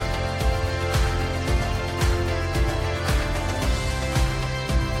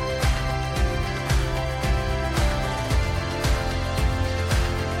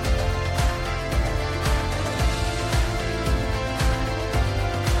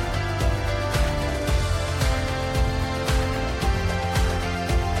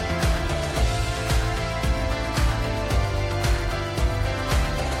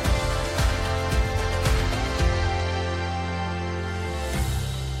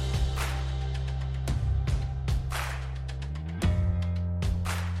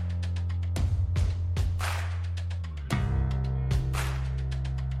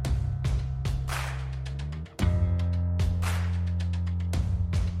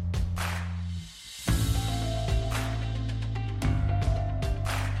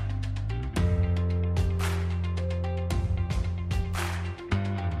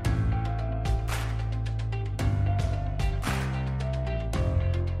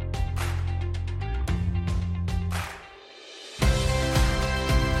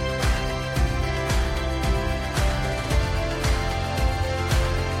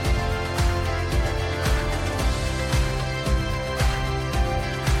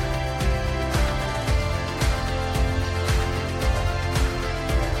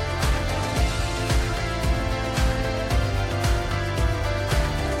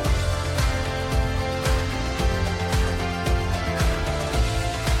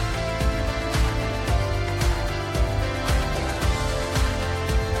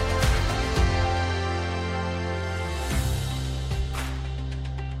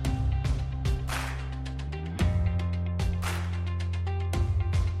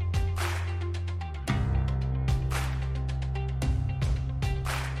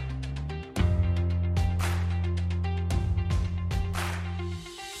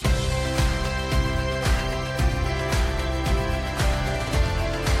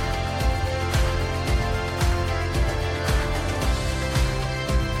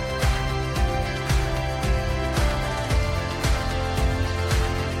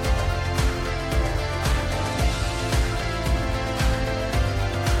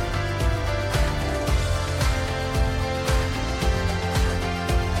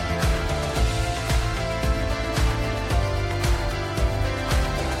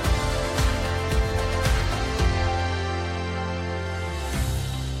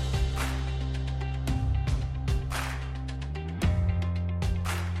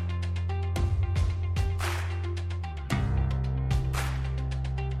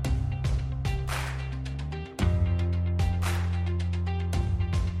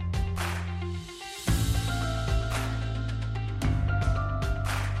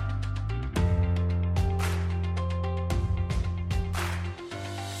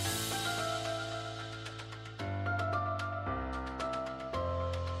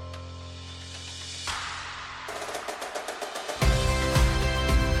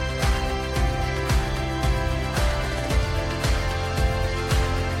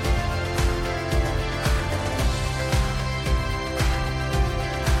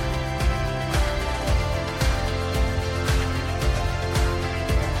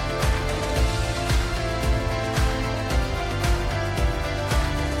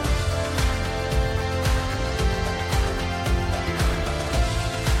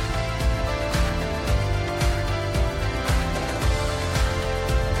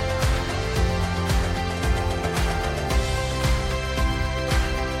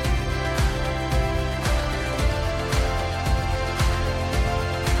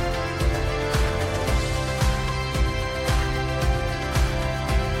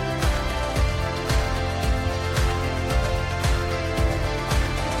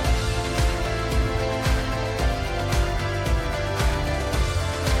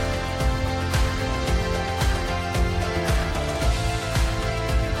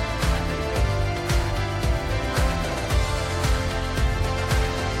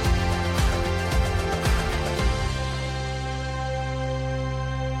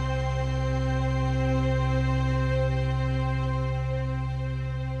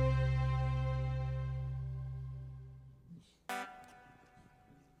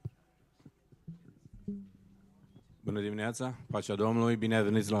Bună dimineața, pacea Domnului, bine ați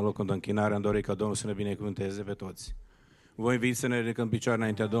venit la locul de închinare, am dorit ca Domnul să ne binecuvânteze pe toți. Vă invit să ne ridicăm picioare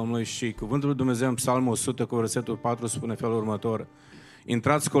înaintea Domnului și cuvântul lui Dumnezeu în Psalmul 100 cu versetul 4 spune felul următor: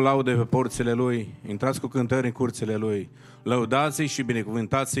 intrați cu laude pe porțile Lui, intrați cu cântări în curțile Lui, lăudați-i și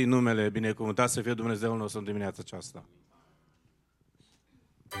binecuvântați-i numele, binecuvântați să fie Dumnezeul nostru în dimineața aceasta.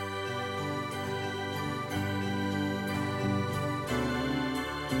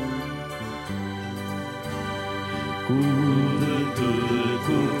 Cuvântul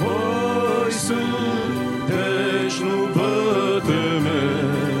cu voi sunt, deci nu vă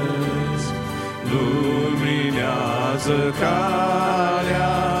temesc. Luminează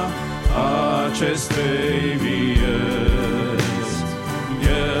calea acestei vieți.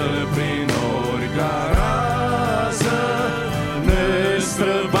 El prin ori ca rază ne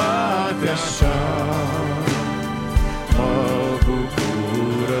străbate așa. Mă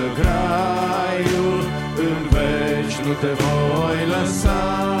bucură graiul, în veci nu te voi lăsa.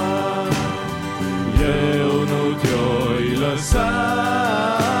 Eu nu te-oi lăsa.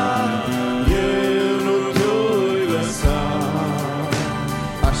 Eu nu te-oi lăsa.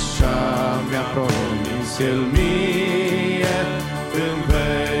 Așa mi-a promis El mie, în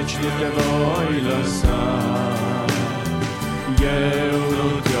veci nu te voi lăsa. Eu nu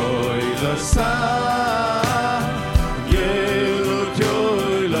te-oi lăsa. Eu nu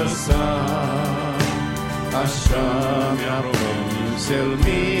te-oi lăsa. Așa mi-a promis El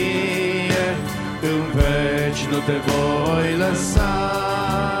mie, în veci nu te voi lăsa.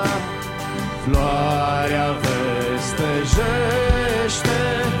 Floarea vestejește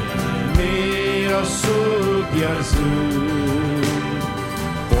mirosul pierzând.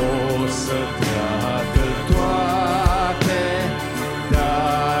 O să treacă toate,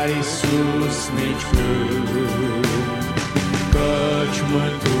 dar Iisus nici când. Căci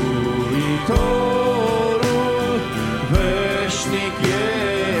Mântuitorul veșnic e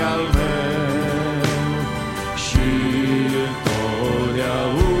al meu și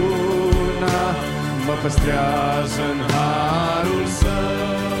întotdeauna mă păstrează în harul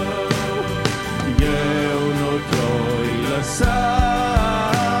Său. Eu nu te-oi lăsa.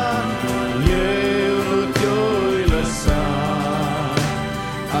 Eu nu te-oi lăsa.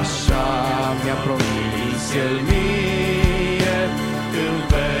 Așa mi-a promis El mie, în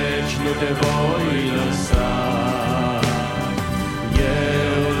veci nu te voi lăsa.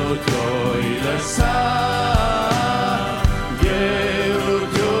 Eu nu te-oi lăsa. Eu nu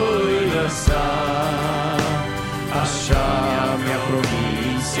te-oi lăsa. Așa mi-a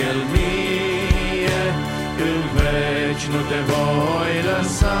promis El mie, în veci nu te voi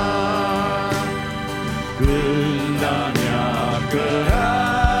lăsa. Când a mea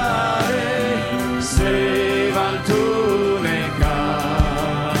cărare se va întuneca,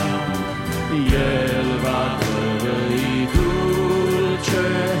 El va trăi dulce,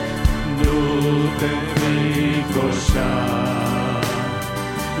 nu te înfricoșa.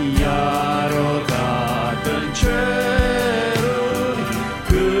 Iar odată în ceruri,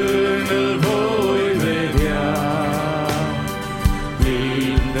 când Îl voi vedea,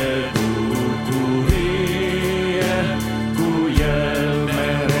 plin de bucurie, cu El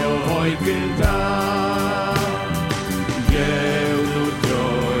mereu voi cânta. Eu nu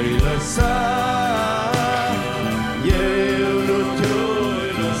te-oi lăsa. Eu nu te-oi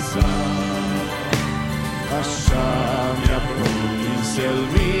lăsa. Așa mi-a promis El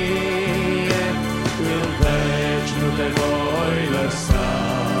mie, în veci nu te voi lăsa.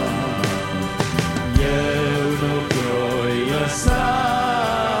 Eu nu te-oi lăsa.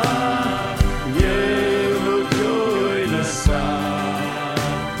 Eu nu te-oi lăsa.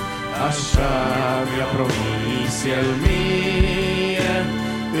 Așa mi-a promis El mie,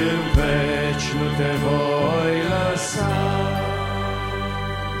 în veci nu te voi lăsa.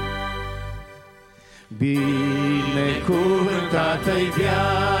 Binecuvântată-i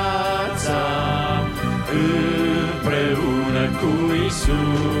viața împreună cu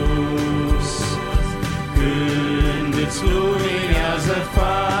Iisus. Când îți luminează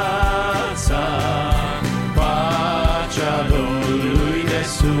fața pacea Domnului de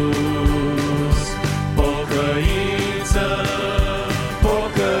sus. Pocăință,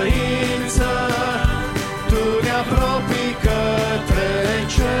 pocăință, tu ne apropii către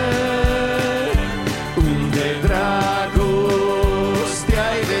cer, unde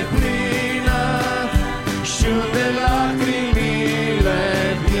dragostea-i deplină și unde lacrimile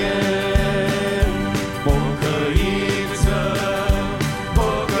vien.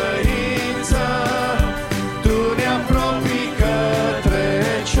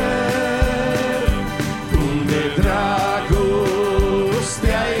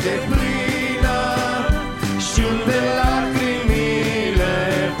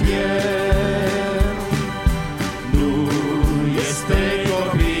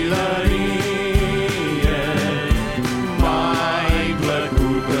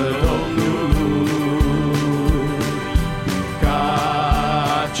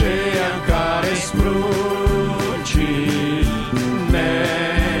 pruncii,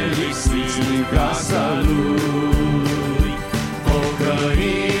 nelipsiți din casa Lui.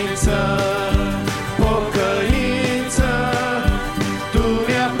 Pocăință, pocăință, Tu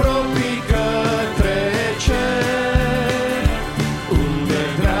ne-apropii către cer, unde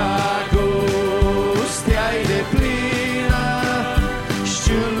dragostea-i deplină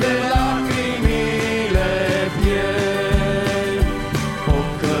și unde lacrimile pierd.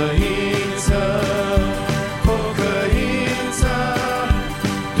 Pocăință, pocăință,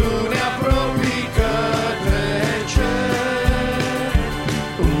 Tu ne-apropii către cer,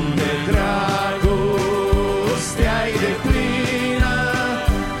 unde dragostea-i deplină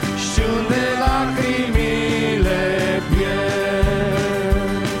și unde lacrimile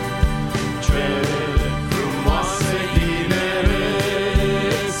pierd. Cele frumoase tinerețea,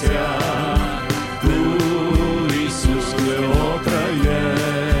 Tu, Iisus, că o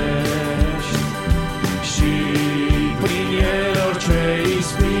trăiești și prin El orice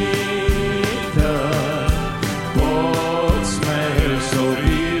ispită poți mereu să o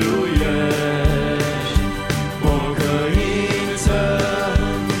biruiești. Pocăință,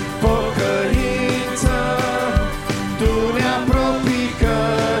 pocăință, Tu ne-apropii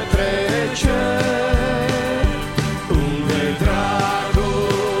către cer, unde dragostea-i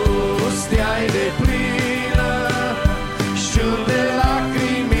deplină și unde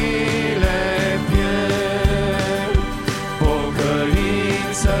lacrimile pierd.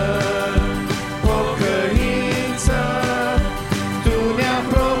 Pocăință, pocăință, Tu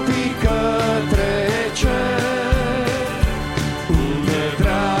ne-apropii către cer, unde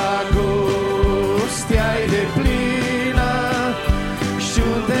dragostea-i deplină și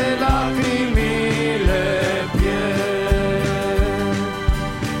unde lacrimile pierd.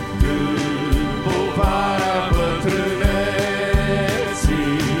 Când povara bătrâneții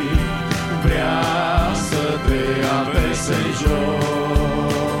vrea să te apese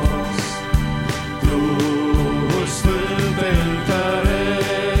jos, Duhul Sfânt te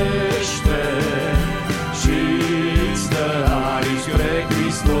întărește și-ți dă aripi spre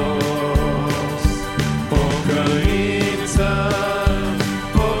Hristos. Pocăință,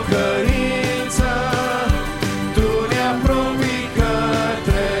 pocăință, Tu ne-apropii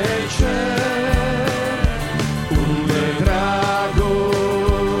către cer, unde dragostea-i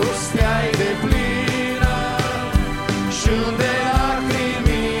deplină și unde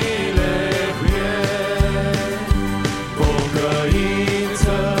lacrimile pierd.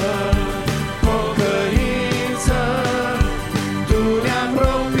 Pocăință, pocăință, Tu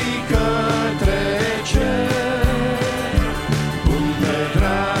ne-apropii către cer, unde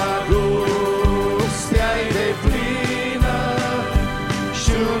dragostea-i deplină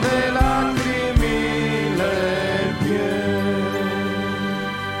și unde lacrimile pierd.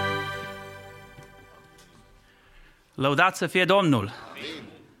 Lăudați să fie Domnul!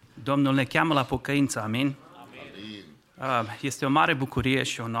 Domnul ne cheamă la pocăință, amin? Este o mare bucurie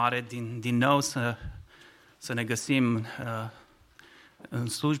și onoare din nou să ne găsim în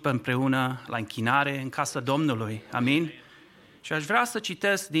slujbă împreună, la închinare, în casa Domnului, amin? Și aș vrea să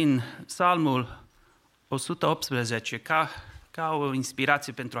citesc din Psalmul 118 ca o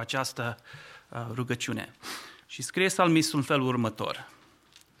inspirație pentru această rugăciune. Și scrie psalmistul în felul următor: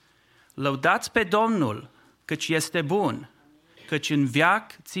 Lăudați pe Domnul, căci este bun, căci în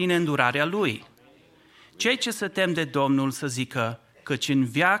veac ține îndurarea Lui. Cei ce se tem de Domnul să zică, căci în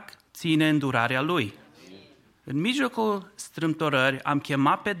veac ține îndurarea Lui. În mijlocul strâmtorări am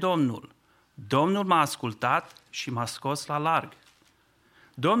chemat pe Domnul. Domnul m-a ascultat și m-a scos la larg.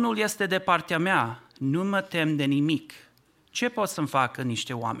 Domnul este de partea mea, nu mă tem de nimic. Ce pot să-mi facă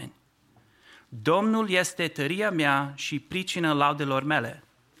niște oameni? Domnul este tăria mea și pricină laudelor mele.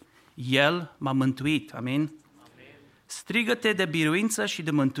 El m-a mântuit, amin? Strigăte de biruință și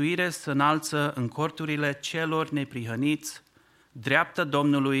de mântuire să înalță în corturile celor neprihăniți. Dreapta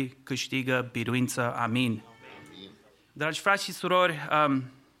Domnului câștigă biruință, amin. Dragi frați și surori,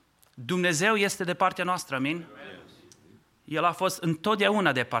 Dumnezeu este de partea noastră, amin? El a fost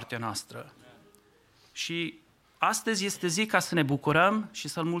întotdeauna de partea noastră. Și astăzi este zi ca să ne bucurăm și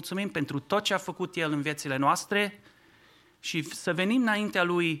să-L mulțumim pentru tot ce a făcut El în viețile noastre și să venim înaintea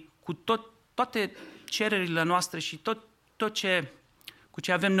Lui cu toate cererile noastre și cu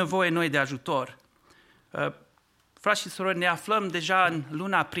ce avem nevoie noi de ajutor. Frați și surori, ne aflăm deja în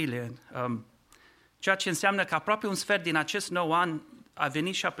luna aprilie, ceea ce înseamnă că aproape un sfert din acest nou an a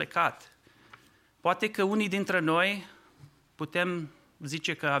venit și a plecat. Poate că unii dintre noi putem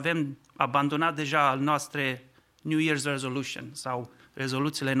zice că avem abandonat deja al noastre New Year's Resolution sau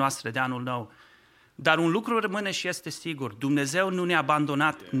rezoluțiile noastre de anul nou. Dar un lucru rămâne și este sigur, Dumnezeu nu ne-a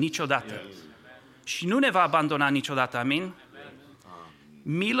abandonat niciodată. și nu ne va abandona niciodată, amin?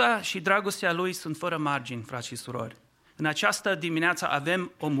 Mila și dragostea Lui sunt fără margini, frați și surori. În această dimineață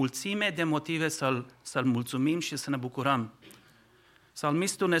avem o mulțime de motive să-L mulțumim și să ne bucurăm.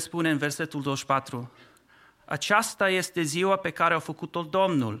 Psalmistul ne spune în versetul 24, aceasta este ziua pe care a făcut-o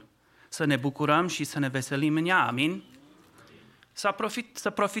Domnul, să ne bucurăm și să ne veselim în ea, amin? Să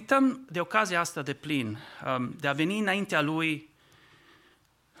profităm de ocazia asta de plin, de a veni înaintea Lui,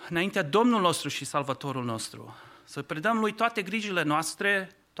 înaintea Domnul nostru și Salvatorul nostru. Să predăm Lui toate grijile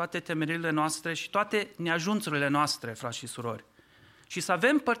noastre, toate temerile noastre și toate neajunțurile noastre, frați și surori. Și să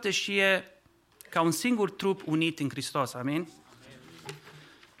avem părtășie ca un singur trup unit în Hristos, amin?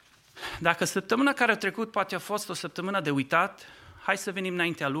 Dacă săptămâna care a trecut poate a fost o săptămână de uitat, hai să venim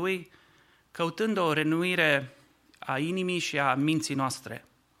înaintea Lui, căutând o renuire a inimii și a minții noastre.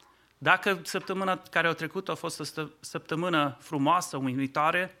 Dacă săptămâna care a trecut a fost o săptămână frumoasă,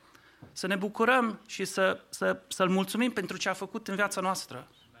 uimitoare, să ne bucurăm și să-L mulțumim pentru ce a făcut în viața noastră.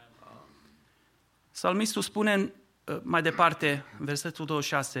 Psalmistul spune mai departe, în versetul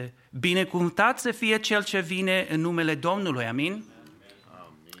 26, binecuvântat să fie Cel ce vine în numele Domnului, amin? Amin.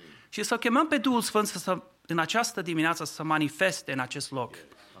 Și să chemăm pe Duhul Sfânt în această dimineață să manifeste în acest loc,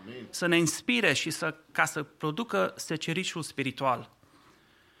 amin. Să ne inspire și ca să producă secericiul spiritual.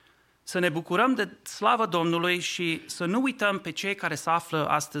 Să ne bucurăm de slavă Domnului și să nu uităm pe cei care se află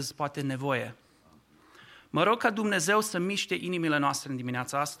astăzi poate în nevoie. Mă rog ca Dumnezeu să miște inimile noastre în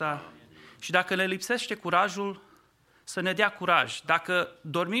dimineața asta și dacă le lipsește curajul, să ne dea curaj. Dacă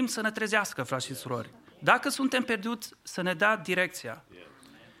dormim, să ne trezească, frați și surori. Dacă suntem pierduți, să ne dea direcția.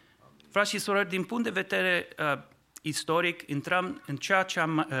 Frați și surori, din punct de vedere istoric, intrăm în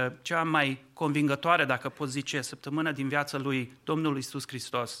cea mai convingătoare, dacă pot zice, săptămână din viața lui Domnul Iisus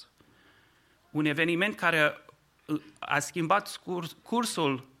Hristos. Un eveniment care a schimbat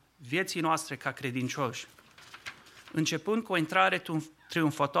cursul vieții noastre ca credincioși. Începând cu o intrare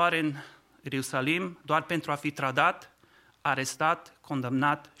triumfătoare în Ierusalim, doar pentru a fi trădat, arestat,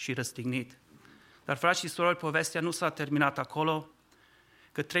 condamnat și răstignit. Dar, frați și surori, povestea nu s-a terminat acolo,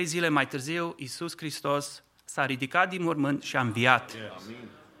 că 3 zile mai târziu, Iisus Hristos s-a ridicat din mormânt și a înviat.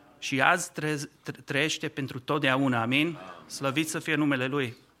 Și azi trăiește pentru totdeauna, amin? Slăvit să fie numele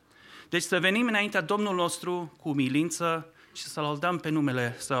Lui. Deci să venim înaintea Domnul nostru cu umilință și să lăudăm pe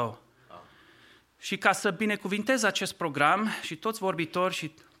numele Său. Și ca să binecuvintez acest program și toți vorbitori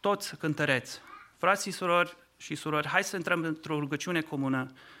și toți cântăreți, frații și surori, hai să intrăm într-o rugăciune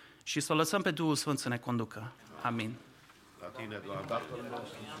comună și să lăsăm pe Duhul Sfânt să ne conducă. Amin. La tine, Doamne, Tatăl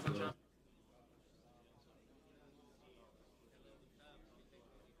nostru.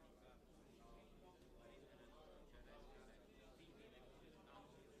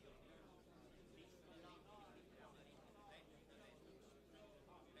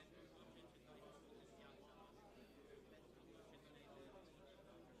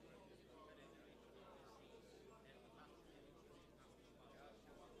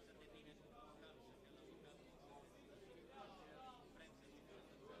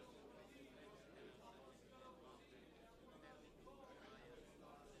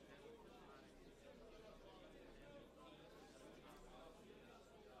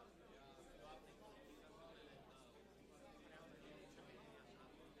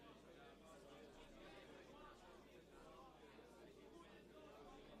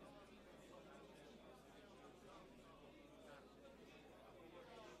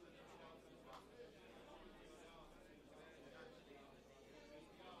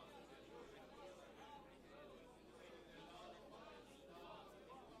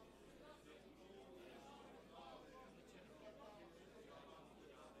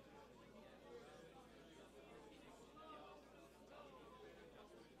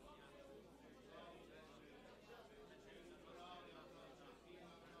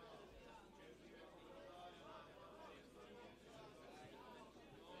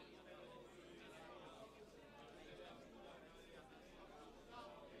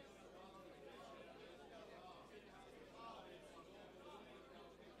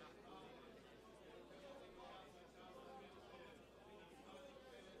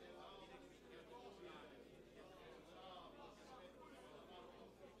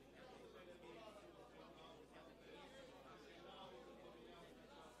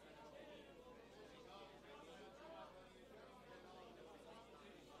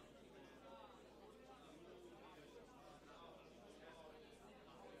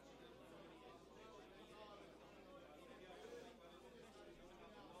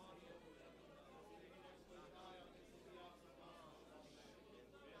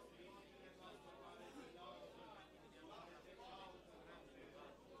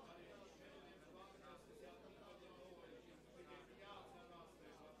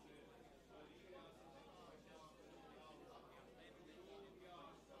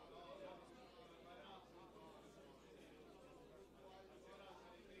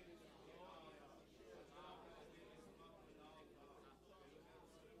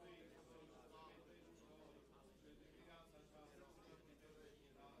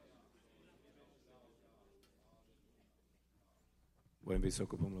 Vă invit să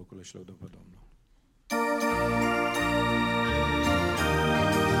ocupăm locurile și lăudăm pe Domnul.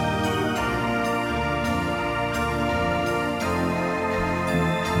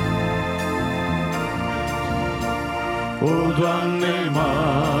 O, Doamne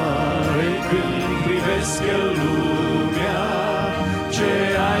mare, când privesc eu lumea, ce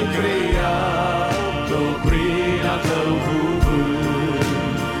ai creat-o prin a Tău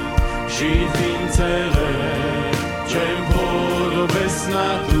cuvânt, și ființele ce-mi podobesc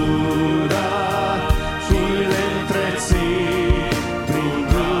natura, Tu le întreții prin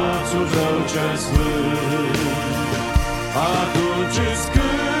brațul Tău ce sfânt. Atunci-ți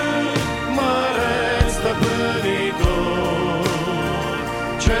cânt măreț stăpânitor,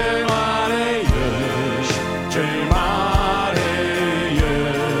 ce mare ești, ce mare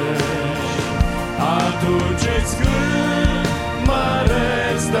ești. Atunci-ți cânt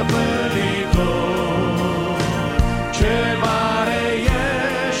măreț stăpânitor, ce mare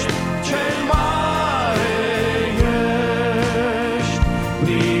ești, ce mare ești.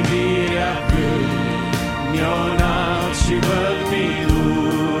 Privirea când mi-o înalt și văd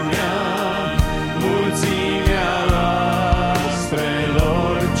minunea, mulțimea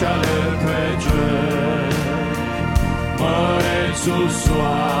astrelor ce alerg pe cer. Mărețul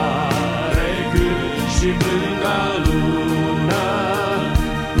soare cânt și blânda lună,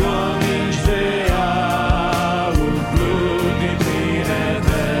 gominci de aur plâng din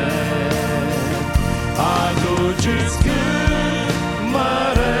plinete. Atunci-ți cânt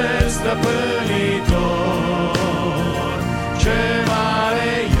măreț stăpânitor, ce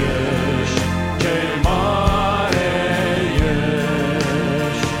mare ești, ce mare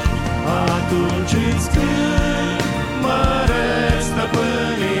ești. Atunci-ți cânt măreț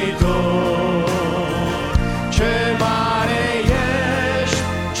stăpânitor, ce mare ești,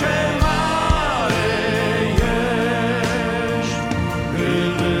 ce mare ești.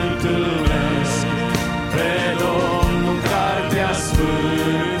 Când întâlnesc pe Domnul în cartea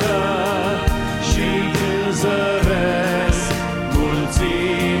sfântă și când zăresc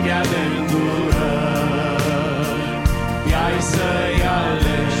mulțimea de îndurări, i-ai să-i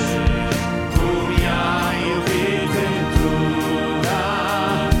alegi cum i-ai iubit într-una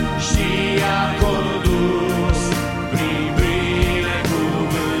și i-a condus prin binecuvântări.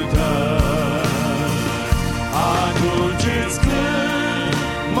 Atunci-ți cânt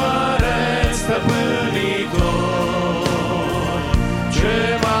măreț stăpânitor, ce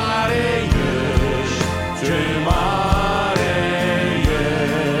mare ești, ce mare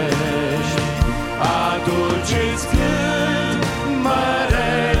ești. Atunci-ți cânt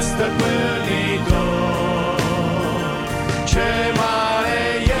măreț stăpânitor, ce mare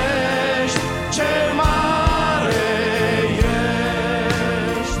ești, ce mare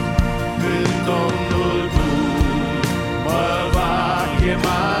ești. Când Domnul tu mă va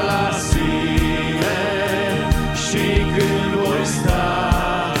chema la sine și când voi sta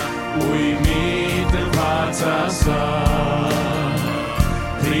uimit în fața sa,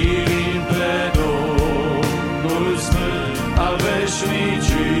 privind pe Domnul sfânt al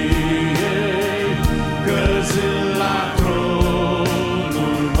veșniciei, căzând la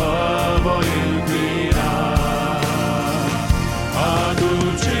tronul mă voi înclina.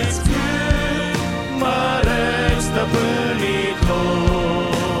 Atunci-ți cânt măreț stăpânitor,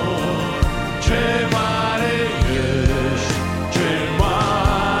 ce mare ești, ce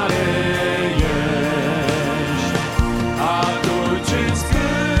mare ești. Atunci-ți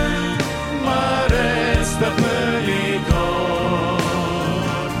cânt măreț stăpânitor,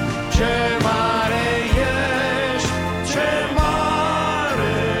 ce mare ești, ce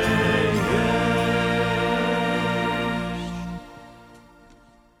mare ești.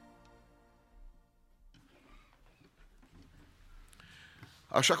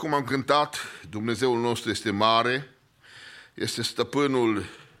 Așa cum am cântat, Dumnezeul nostru este mare, este stăpânul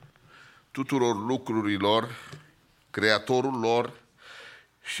tuturor lucrurilor, creatorul lor,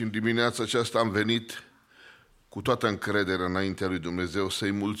 și în dimineața aceasta am venit cu toată încrederea înaintea lui Dumnezeu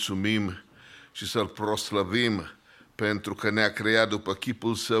să-i mulțumim și să-L proslăvim pentru că ne-a creat după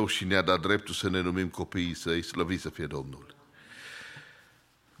chipul Său și ne-a dat dreptul să ne numim copiii Săi, slăvit să fie Domnul.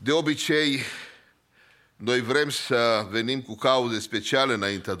 De obicei, noi vrem să venim cu cauze speciale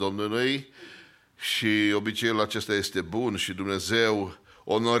înaintea Domnului și obiceiul acesta este bun și Dumnezeu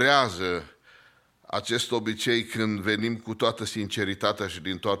onorează acest obicei când venim cu toată sinceritatea și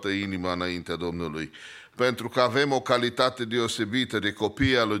din toată inima înaintea Domnului. Pentru că avem o calitate deosebită de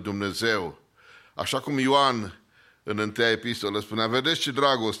copii al lui Dumnezeu. Așa cum Ioan în 1 epistolă spunea, vedeți ce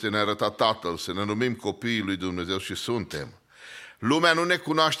dragoste ne-a arătat Tatăl, să ne numim copiii lui Dumnezeu și suntem. Lumea nu ne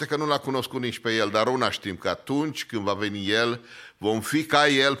cunoaște că nu l-a cunoscut nici pe El, dar una știm, că atunci când va veni El, vom fi ca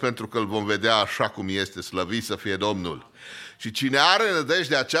El, pentru că îl vom vedea așa cum este, slăvit să fie Domnul. Și cine are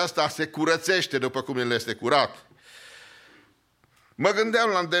nădejdea aceasta se curățește după cum El este curat. Mă gândeam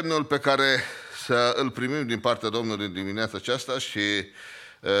la îndemnul pe care să îl primim din partea Domnului în dimineața aceasta și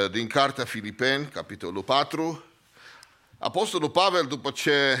din cartea Filipeni, capitolul 4. Apostolul Pavel, după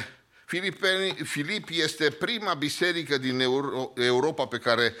ce Filip este prima biserică din Europa pe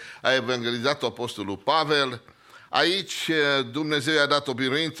care a evangelizat-o Apostolul Pavel, aici Dumnezeu i-a dat o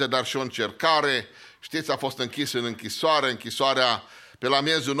biruință, dar și o încercare. Știți, a fost închis în închisoarea pe la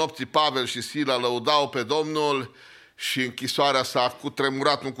miezul nopții. Pavel și Sila lăudau pe Domnul și închisoarea s-a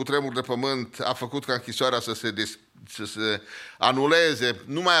cutremurat, un cutremur de pământ a făcut ca închisoarea să se anuleze,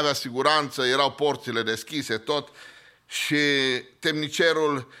 nu mai avea siguranță, erau porțile deschise, tot, și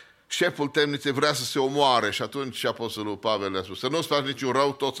temnicerul, șeful temniței vrea să se omoare și atunci Apostolul Pavel le-a spus: să nu-ți faci niciun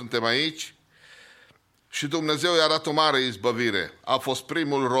rău, toți suntem aici. Și Dumnezeu i-a dat o mare izbăvire. A fost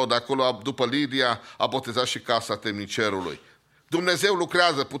primul rod acolo, după Lidia, a botezat și casa temnicerului. Dumnezeu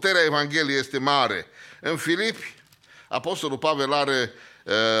lucrează, puterea Evangheliei este mare. În Filipi, Apostolul Pavel are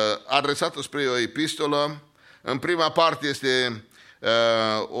adresat spre o epistolă. În prima parte este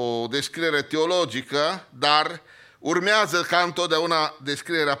o descriere teologică, dar urmează ca întotdeauna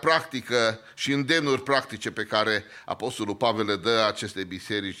descrierea practică și îndemnuri practice pe care Apostolul Pavel le dă acestei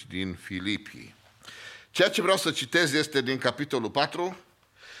biserici din Filipii. Ceea ce vreau să citez este din capitolul 4,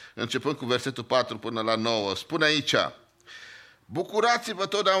 începând cu versetul 4 până la 9. Spune aici: bucurați-vă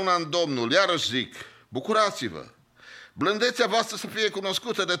totdeauna în Domnul, iarăși zic, bucurați-vă. Blândețea voastră să fie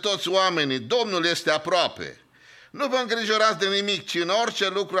cunoscută de toți oamenii, Domnul este aproape. Nu vă îngrijorați de nimic, ci în orice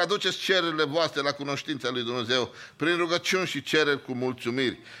lucru aduceți cererile voastre la cunoștința lui Dumnezeu, prin rugăciuni și cereri cu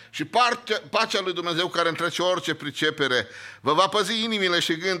mulțumiri. Și pacea lui Dumnezeu, care întrece orice pricepere, vă va păzi inimile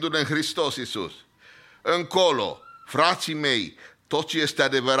și gândurile în Hristos Iisus. Încolo, frații mei, tot ce este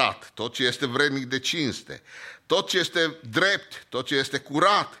adevărat, tot ce este vrednic de cinste, tot ce este drept, tot ce este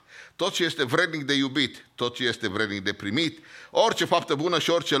curat, tot ce este vrednic de iubit, tot ce este vrednic de primit, orice faptă bună și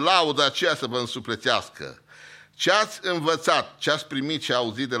orice laudă, aceea să vă însuflețească. Ce ați învățat, ce ați primit și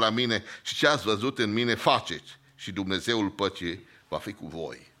auzit de la mine și ce ați văzut în mine, faceți, și Dumnezeul păcii va fi cu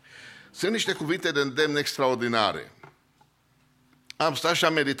voi. Sunt niște cuvinte de îndemn extraordinare. Am stat și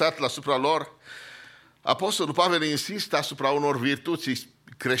am meditat asupra lor. Apostolul Pavel insistă asupra unor virtuți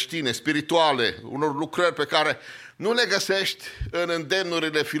creștine, spirituale, unor lucrări pe care nu le găsești în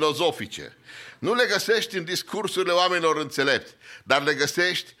îndemnurile filozofice, nu le găsești în discursurile oamenilor înțelepți, dar le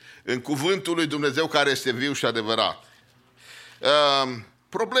găsești în cuvântul lui Dumnezeu, care este viu și adevărat.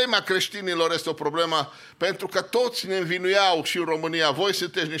 Problema creștinilor este o problemă pentru că toți ne învinuiau și în România: voi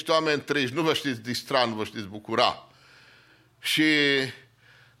sunteți niște oameni triști, nu vă știți distra, nu vă știți bucura. Și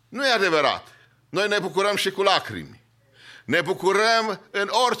nu e adevărat. Noi ne bucurăm și cu lacrimi. Ne bucurăm în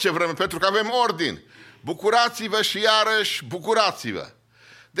orice vreme, pentru că avem ordin. Bucurați-vă și iarăși bucurați-vă.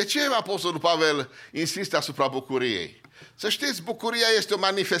 De ce Apostolul Pavel insistă asupra bucuriei? Să știți, bucuria este o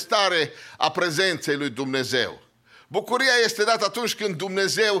manifestare a prezenței lui Dumnezeu. Bucuria este dată atunci când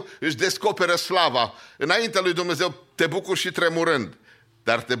Dumnezeu își descoperă slava. Înaintea lui Dumnezeu te bucuri și tremurând,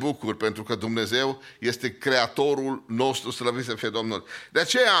 dar te bucuri pentru că Dumnezeu este Creatorul nostru, slăvit să fie Domnul. De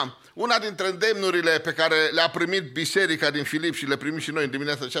aceea, una dintre îndemnurile pe care le-a primit biserica din Filip și le primim și noi în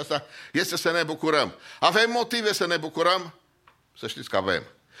dimineața aceasta este să ne bucurăm. Avem motive să ne bucurăm? Să știți că avem.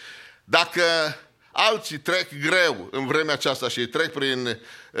 Dacă alții trec greu în vremea aceasta și trec prin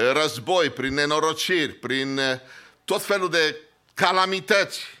război, prin nenorociri, prin tot felul de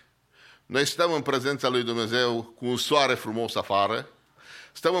calamități, noi stăm în prezența lui Dumnezeu cu un soare frumos afară,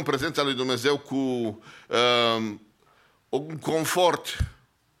 stăm în prezența lui Dumnezeu cu un confort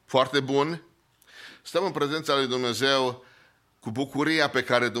foarte bun, stăm în prezența lui Dumnezeu cu bucuria pe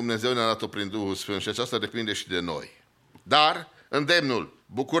care Dumnezeu ne-a dat-o prin Duhul Sfânt și aceasta depinde și de noi. Dar îndemnul,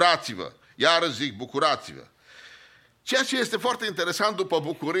 bucurați-vă, iar zic, bucurați-vă. Ceea ce este foarte interesant, după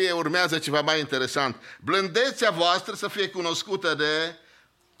bucurie urmează ceva mai interesant. Blândețea voastră să fie cunoscută de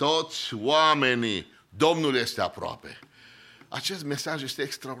toți oamenii. Domnul este aproape. Acest mesaj este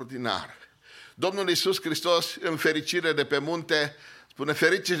extraordinar. Domnul Iisus Hristos, în fericire de pe munte, spune: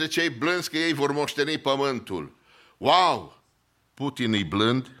 ferice de cei blânzi, că ei vor moșteni pământul. Wow! Putin e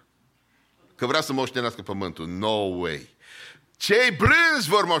blând? Că vrea să moștenească pământul. No way! Cei blânzi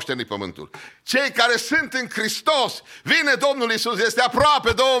vor moșteni pământul. Cei care sunt în Hristos. Vine Domnul Iisus, este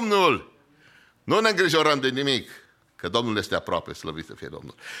aproape Domnul. Nu ne îngrijorăm de nimic, că Domnul este aproape, slăvit să fie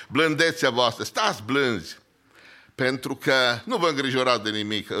Domnul. Blândețea voastră, stați blânzi. pentru că nu vă îngrijorați de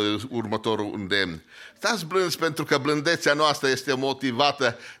nimic, următorul îndemn. Stați blânzi pentru că blândețea noastră este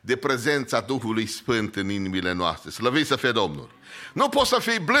motivată de prezența Duhului Sfânt în inimile noastre. Slăviți să fie Domnul! Nu poți să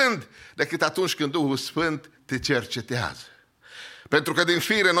fii blând decât atunci când Duhul Sfânt te cercetează. Pentru că din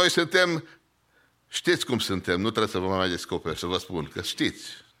fire noi suntem, știți cum suntem, nu trebuie să vă mai descoperi, să vă spun că știți,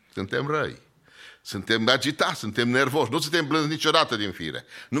 suntem răi. Suntem agitați, suntem nervoși, nu suntem blânzi niciodată din fire.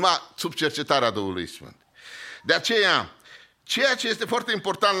 Numai sub cercetarea Duhului Sfânt. De aceea, ceea ce este foarte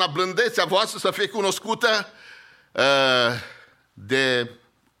important la blândețea voastră să fie cunoscută de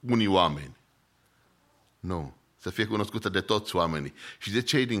unii oameni. Nu, să fie cunoscută de toți oamenii și de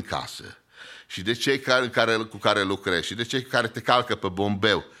cei din casă și de cei cu care lucrezi și de cei care te calcă pe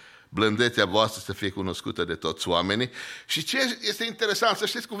bombeu. Blândețea voastră să fie cunoscută de toți oamenii. Și ce este interesant, să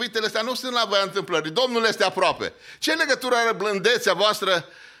știți, cuvintele astea nu sunt la voia întâmplării. Domnul este aproape. Ce legătură are blândețea voastră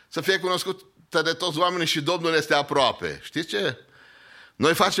să fie cunoscută de toți oamenii și Domnul este aproape? Știți ce?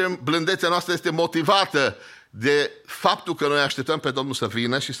 Noi facem, blândețea noastră este motivată de faptul că noi așteptăm pe Domnul să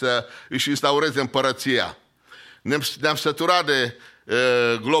vină și să își instaureze împărăția. Ne-am săturat de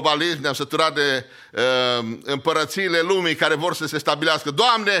globalism, ne-am săturat de împărățiile lumii care vor să se stabilească.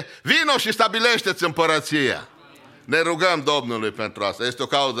 Doamne, vino și stabilește-ți împărăția. Ne rugăm Domnului pentru asta. Este o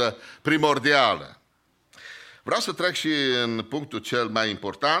cauză primordială. Vreau să trec și în punctul cel mai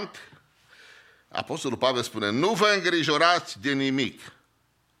important. Apostolul Pavel spune, nu vă îngrijorați de nimic.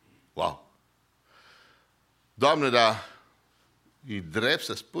 Wow! Doamne, dar e drept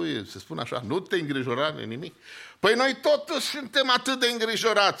să spun așa, nu te îngrijora de nimic? Păi noi totuși suntem atât de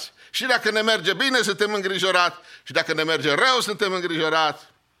îngrijorați. Și dacă ne merge bine, suntem îngrijorați. Și dacă ne merge rău, suntem îngrijorați.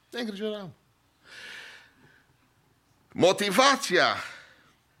 Ne îngrijorăm. Motivația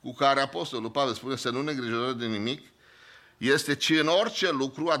cu care Apostolul Pavel spune să nu ne îngrijorăm de nimic este că în orice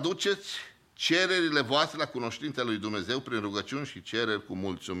lucru aduceți cererile voastre la cunoștința lui Dumnezeu prin rugăciuni și cereri cu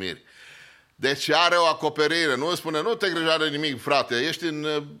mulțumiri. Deci are o acoperire. Nu spune, nu te îngrijora de nimic, frate, ești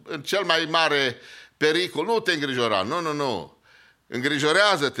în cel mai mare pericol, nu te îngrijora. Nu.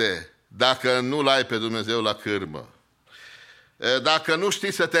 Îngrijorează-te dacă nu-L ai pe Dumnezeu la cârmă. Dacă nu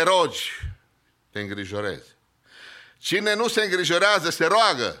știi să te rogi, te îngrijorezi. Cine nu se îngrijorează, se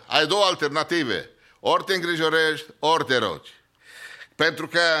roagă. Ai două alternative. Ori te îngrijorești, ori te rogi. Pentru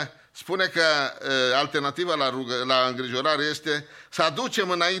că spune că alternativa la îngrijorare este să aducem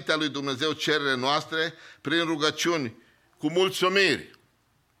înaintea lui Dumnezeu cererile noastre prin rugăciuni cu mulțumiri.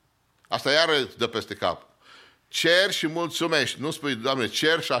 Asta iară îți dă peste cap. Cer și mulțumești. Nu spui, Doamne,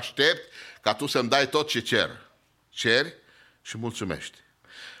 cer și aștept ca Tu să-mi dai tot ce cer. Ceri și mulțumești.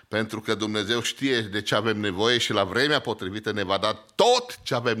 Pentru că Dumnezeu știe de ce avem nevoie și la vremea potrivită ne va da tot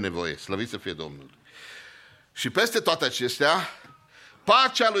ce avem nevoie. Slăvit să fie Domnul. Și peste toate acestea,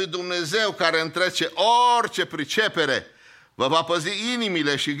 pacea lui Dumnezeu care întrece orice pricepere vă va păzi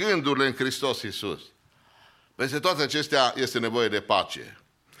inimile și gândurile în Hristos Iisus. Peste toate acestea este nevoie de pace.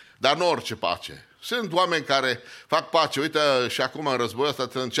 Dar nu orice pace. Sunt oameni care fac pace. Uite, și acum în războiul ăsta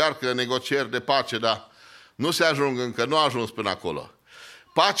se încearcă negocieri de pace, dar nu se ajung încă, nu a ajuns până acolo.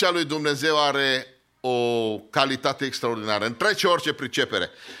 Pacea lui Dumnezeu are o calitate extraordinară. Întrece orice pricepere.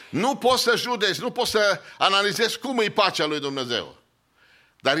 Nu poți să judeci, nu poți să analizezi cum e pacea lui Dumnezeu.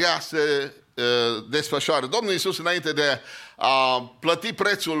 Dar ea se desfășoară. Domnul Iisus, înainte de a plăti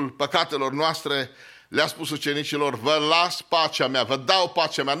prețul păcatelor noastre, le-a spus ucenicilor, vă las pacea mea, vă dau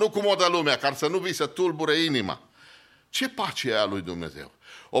pacea mea, nu cum o dă lumea, ca să nu vi se tulbure inima. Ce pace e a lui Dumnezeu?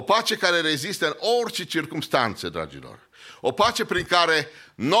 O pace care rezistă în orice circumstanțe, dragilor. O pace prin care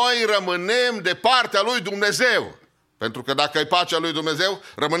noi rămânem de partea lui Dumnezeu. Pentru că dacă e pacea lui Dumnezeu,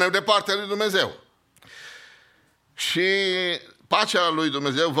 rămânem de partea lui Dumnezeu. Și pacea lui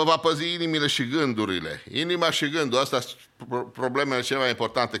Dumnezeu vă va păzi inimile și gândurile. Inima și gândul, astea sunt problemele cele mai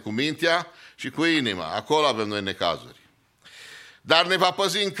importante cu mintea și cu inima. Acolo avem noi necazuri. Dar ne va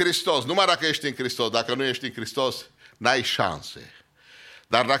păzi în Hristos. Numai dacă ești în Hristos. Dacă nu ești în Hristos, n-ai șanse.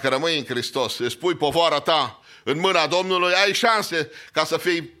 Dar dacă rămâi în Hristos, îți pui povara ta în mâna Domnului, ai șanse ca să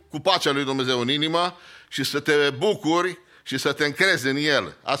fii cu pacea lui Dumnezeu în inimă și să te bucuri și să te încrezi în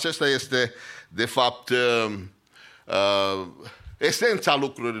El. Acesta este, de fapt, esența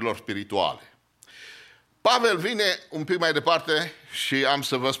lucrurilor spirituale. Pavel vine un pic mai departe și am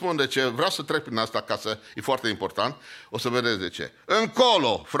să vă spun de ce. Vreau să trec prin asta ca să... E foarte important. O să vedeți de ce.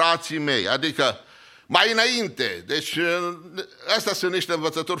 Încolo, frații mei, adică mai înainte. Deci astea sunt niște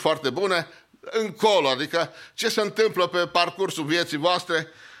învățături foarte bune. Încolo, adică ce se întâmplă pe parcursul vieții voastre.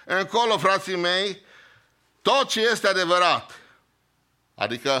 Încolo, frații mei, tot ce este adevărat.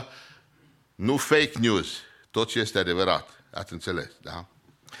 Adică nu fake news. Tot ce este adevărat. Ați înțeles, da?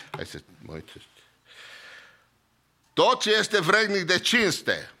 Hai să mă uit. Tot ce este vrednic de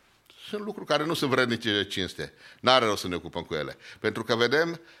cinste. Sunt lucruri care nu sunt vrednice de cinste. N-are rost să ne ocupăm cu ele. Pentru că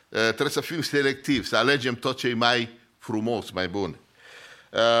vedem, trebuie să fim selectivi, să alegem tot ce e mai frumos, mai bun.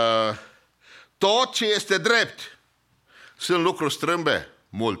 Tot ce este drept. Sunt lucruri strâmbe,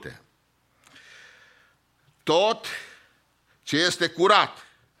 multe. Tot ce este curat.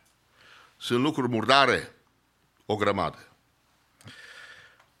 Sunt lucruri murdare, o grămadă.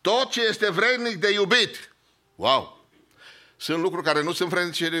 Tot ce este vrednic de iubit. Wow! Sunt lucruri care nu sunt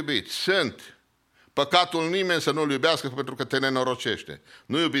vrednice de iubit. Sunt păcatul nimeni să nu-l iubească pentru că te nenorocește.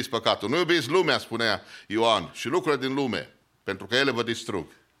 Nu iubiți păcatul, nu iubiți lumea, spunea Ioan, și lucrurile din lume, pentru că ele vă distrug.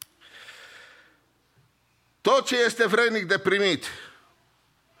 Tot ce este vrednic de primit.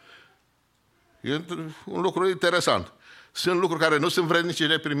 E un lucru interesant. Sunt lucruri care nu sunt vrednice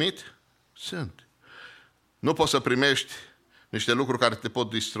de primit? Sunt. Nu poți să primești niște lucruri care te pot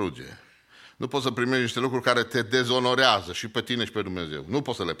distruge. Nu poți să primești niște lucruri care te dezonorează și pe tine și pe Dumnezeu. Nu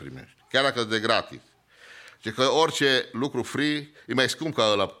poți să le primești, chiar dacă de gratis. Deci că orice lucru free e mai scump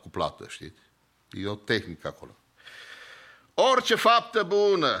ca ăla cu plată, știți? E o tehnică acolo. Orice faptă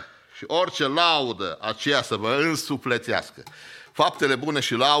bună și orice laudă, aceea să vă însuflețească. Faptele bune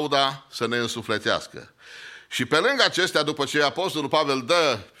și lauda să ne însuflețească. Și pe lângă acestea, după ce Apostolul Pavel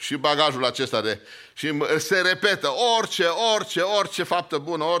dă și bagajul acesta și se repetă orice faptă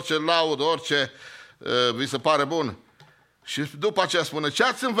bună, orice laudă, orice vi se pare bun. Și după aceea spune, ce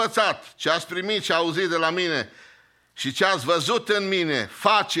ați învățat, ce ați primit, ce auzit de la mine și ce ați văzut în mine,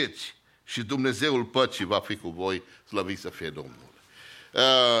 faceți și Dumnezeul păcii va fi cu voi, slăvit să fie Domnul.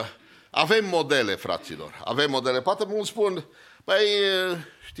 Avem modele, fraților, avem modele. Poate mulți spun, băi,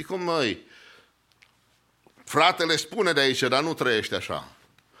 știi cum, măi, fratele spune de aici, dar nu trăiește așa.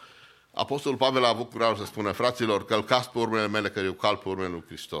 Apostolul Pavel a avut curaj să spună, fraților, călcați pe urmele mele, că eu calc pe urmele lui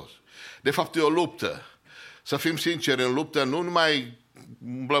Hristos. De fapt, e o luptă. Să fim sinceri, în luptă nu numai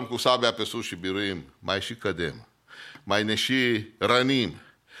umblăm cu sabia pe sus și biruim, mai și cădem, mai ne și rănim.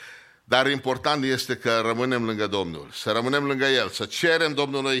 Dar important este că rămânem lângă Domnul, să rămânem lângă El, să cerem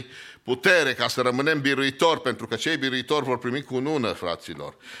Domnului putere ca să rămânem biruitori, pentru că cei biruitori vor primi cunună,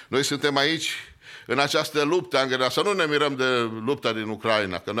 fraților. Noi suntem aici în această luptă angrenată. Să nu ne mirăm de lupta din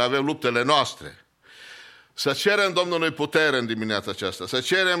Ucraina, că noi avem luptele noastre. Să cerem Domnului putere în dimineața aceasta, să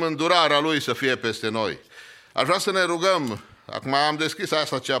cerem îndurarea Lui să fie peste noi. Aș vrea să ne rugăm, acum am deschis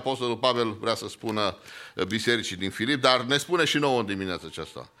asta ce Apostolul Pavel vrea să spună bisericii din Filip, dar ne spune și nouă în dimineața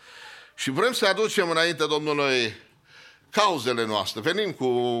aceasta. Și vrem să aducem înainte Domnului cauzele noastre. Venim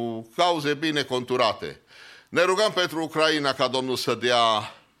cu cauze bine conturate. Ne rugăm pentru Ucraina ca Domnul să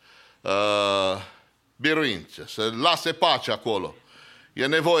dea biruință, să lase pace acolo. E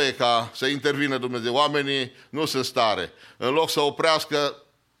nevoie ca să intervină Dumnezeu. Oamenii nu sunt stare. În loc să oprească,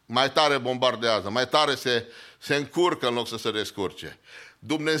 mai tare bombardează, mai tare se încurcă în loc să se descurce.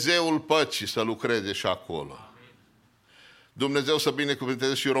 Dumnezeul păcii să lucreze și acolo. Dumnezeu să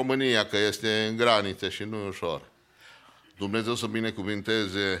binecuvânteze și România, că este în granițe și nu e ușor. Dumnezeu să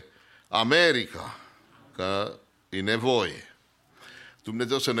binecuvânteze America, că e nevoie.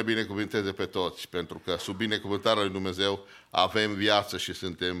 Dumnezeu să ne binecuvânteze pe toți, pentru că sub binecuvântarea lui Dumnezeu avem viață și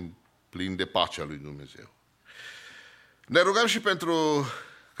suntem plini de pacea lui Dumnezeu. Ne rugăm și pentru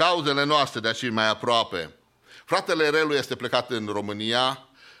cauzele noastre de aici mai aproape. Fratele Relu este plecat în România,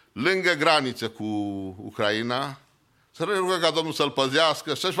 lângă graniță cu Ucraina. Să ne rugăm ca Domnul să-l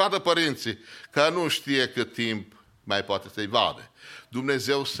păzească, să-și vadă părinții, că nu știe cât timp mai poate să-i vadă.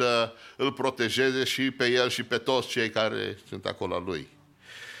 Dumnezeu să îl protejeze și pe el și pe toți cei care sunt acolo a lui.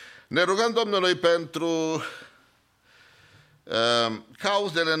 Ne rugăm Domnului pentru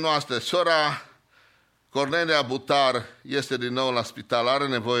cauzele noastre. Sora Cornelia Butar este din nou la spital, are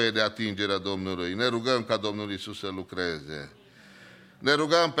nevoie de atingerea Domnului. Ne rugăm ca Domnul Iisus să lucreze. Ne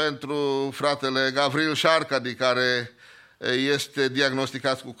rugăm pentru fratele Gavril Șarcadi, care este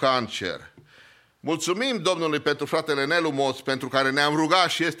diagnosticat cu cancer. Mulțumim Domnului pentru fratele Nelu Moț, pentru care ne-am rugat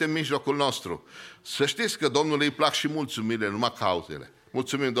și este în mijlocul nostru. Să știți că Domnului îi plac și mulțumirile, numai cauzele.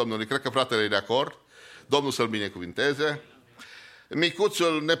 Mulțumim Domnului, cred că fratele e de acord. Domnul să-l binecuvinteze.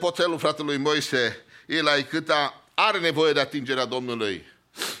 Micuțul, nepoțelul fratelui Moise, Ilai Câta, are nevoie de atingerea Domnului.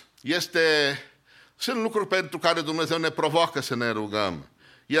 Sunt lucruri pentru care Dumnezeu ne provoacă să ne rugăm.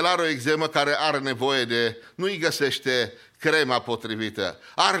 El are o eczemă care are nevoie nu îi găsește crema potrivită.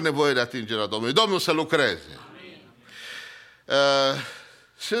 Are nevoie de atingerea Domnului. Domnul să lucreze.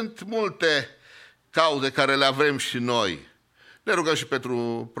 Sunt multe cauze care le avem și noi. Ne rugăm și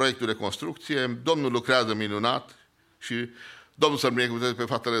pentru proiectul de construcție. Domnul lucrează minunat și Domnul să-l binecuvânteze pe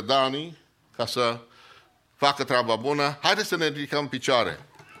fratele Dani ca să facă treaba bună. Haideți să ne ridicăm în picioare.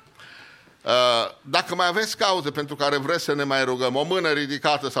 Dacă mai aveți cauze pentru care vreți să ne mai rugăm, o mână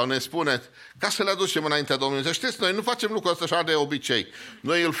ridicată sau ne spuneți, ca să le aducem înaintea Domnului. Să știți, noi nu facem lucrul ăsta așa de obicei.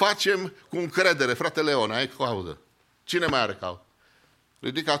 Noi îl facem cu încredere. Frate Leon, ai cauză? Cine mai are cauză?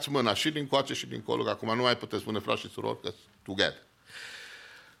 Ridicați mâna și din coace și din colo, că acum nu mai puteți spune frați și surori, că together.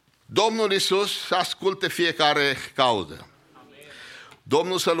 Domnul Iisus asculte fiecare cauză.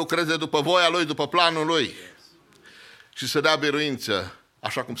 Domnul să lucreze după voia Lui, după planul Lui și să dea biruință,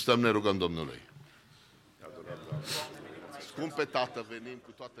 așa cum stăm ne rugăm Domnului. Scumpe Tată, venim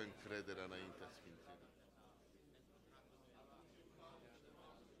cu toată încrederea înaintea Sfințenii.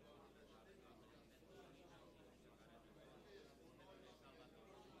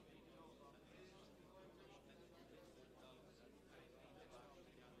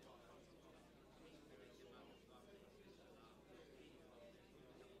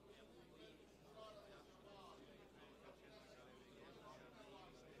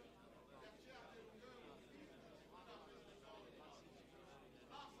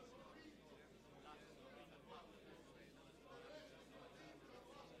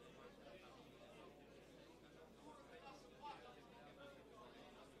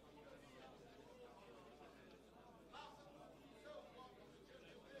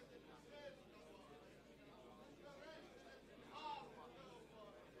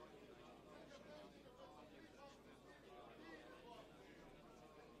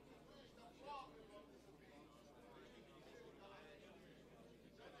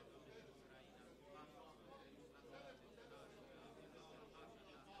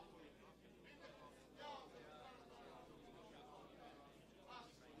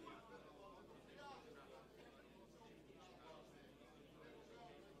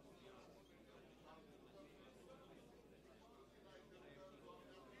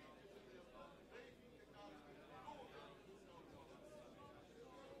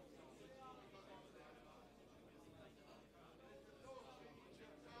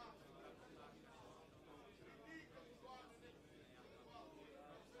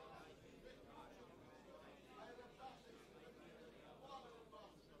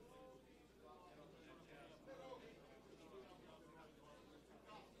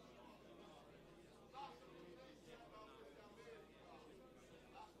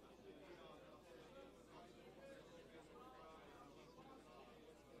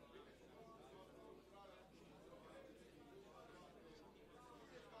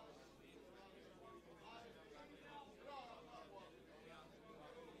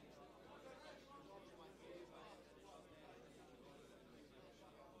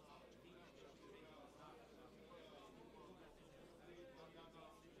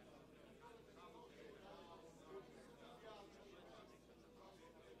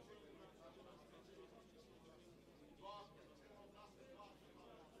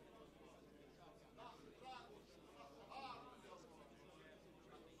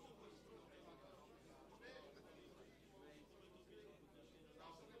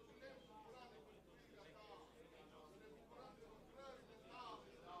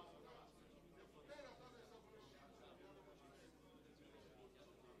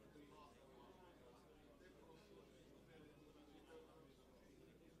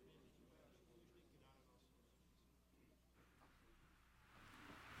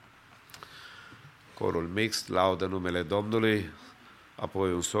 Corul mixt laudă numele Domnului,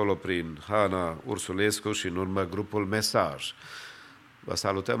 apoi un solo prin Hana Ursulescu și în urmă grupul Mesaj. Vă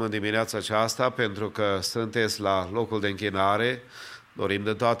salutăm în dimineața aceasta pentru că sunteți la locul de închinare. Dorim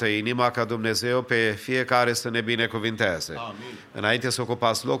de toată inima ca Dumnezeu pe fiecare să ne binecuvinteze. Amin. Înainte să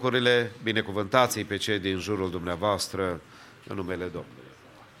ocupați locurile, binecuvântați-i pe cei din jurul dumneavoastră în numele Domnului.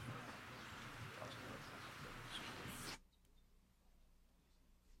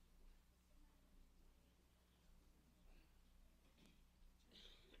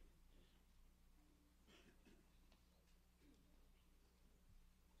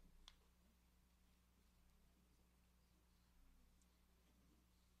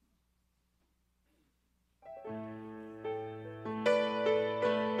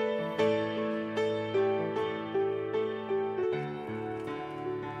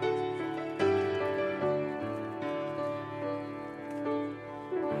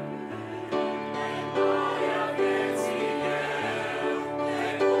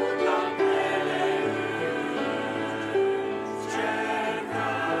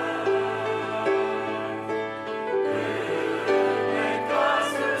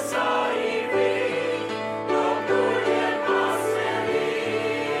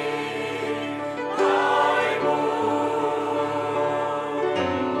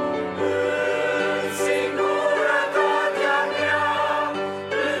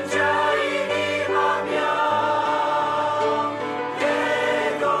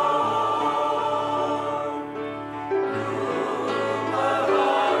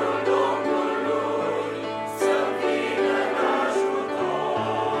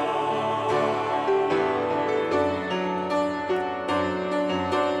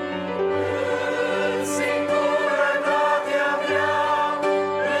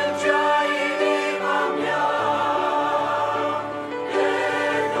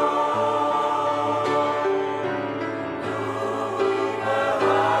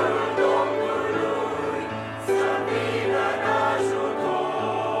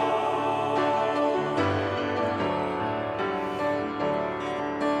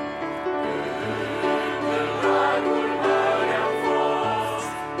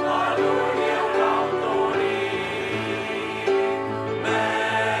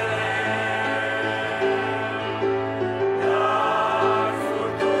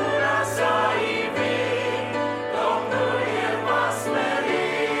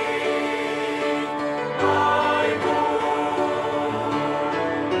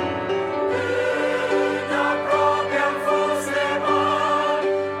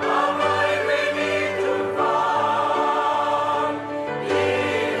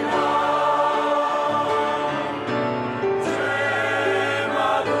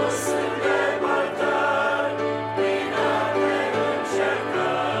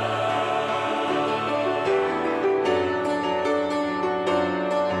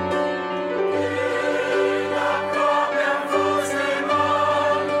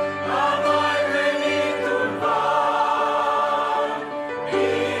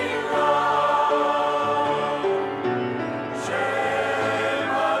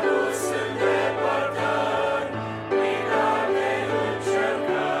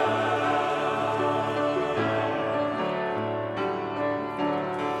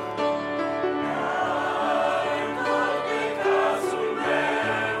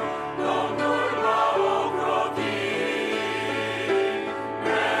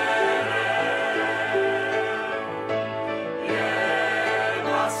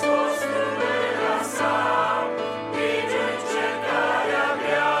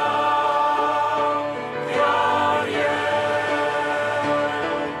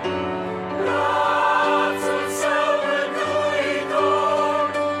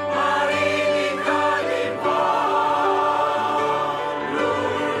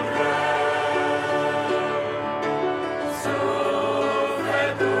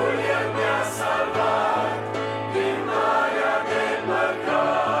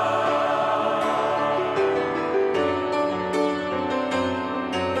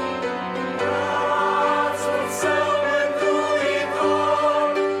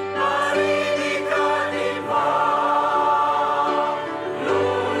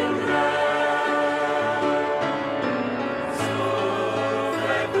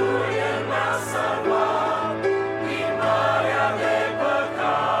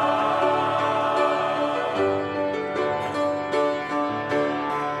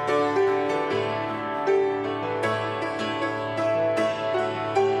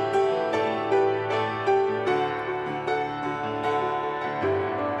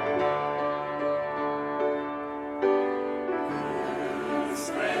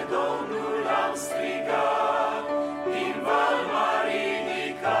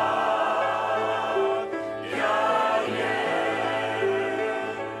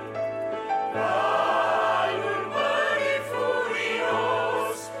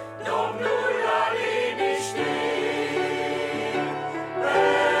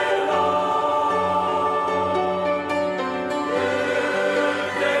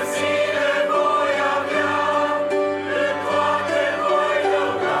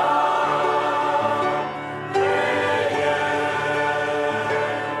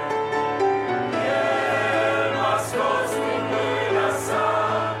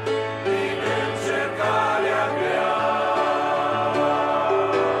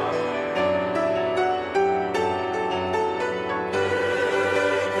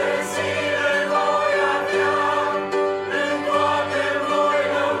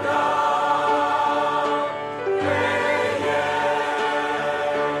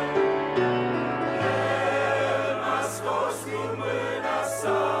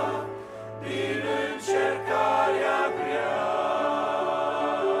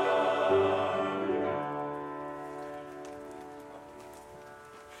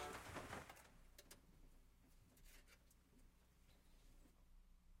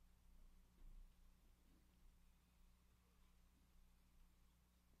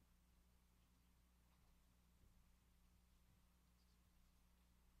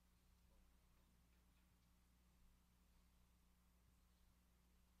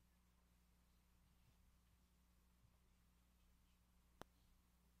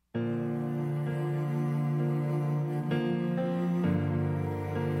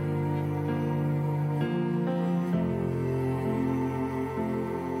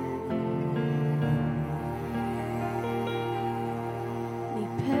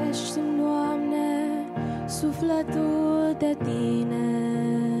 de tine,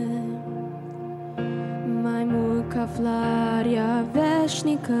 mai mult ca floarea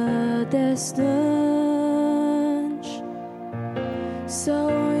veșnică de stânci. Să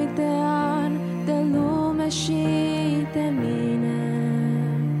uit de ani, de lume și de mine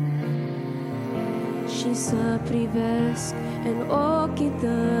și să privesc în ochii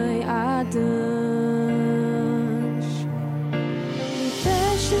tăi adânci.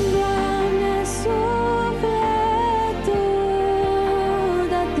 Lipește-mi, Doamne, sufletul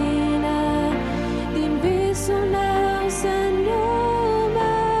de tine, din visul meu să nu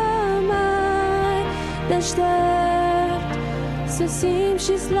mă mai deștept, să simt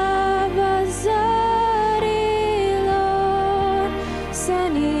și slava zărilor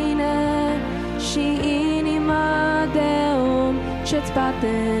senine și inima de om ce-ți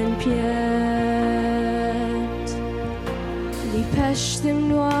bate în piept. Lipește-mi,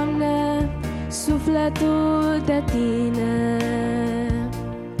 Doamne, sufletul de tine,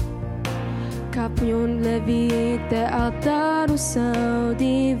 ca pe un levit de altarul său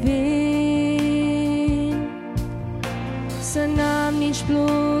divin. Să n-am nici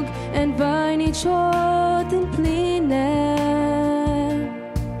plug în văi, nici hod în pline,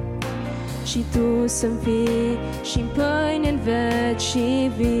 și Tu să-mi fii și-n pâine în veci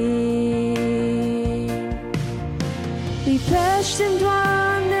și vin. Lipește-mi,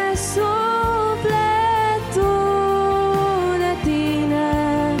 Doamne, sufletul de tine,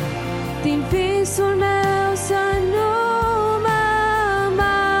 din visul meu să nu mă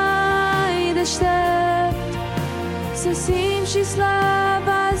mai deștept, să simt și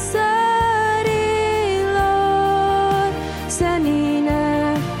slava zărilor senine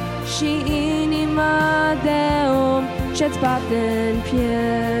și inima de om ce-ți bate în piept.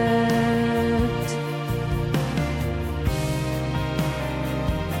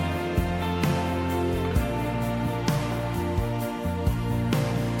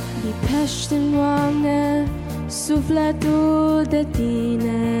 Lipește-mi, Doamne, sufletul de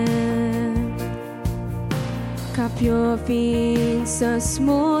tine, ca pe o ființă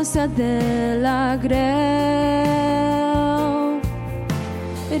smusă de la greu.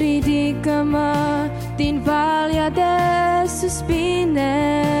 Ridică-mă din valea de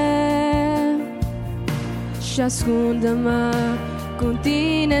suspine și ascundă-mă cu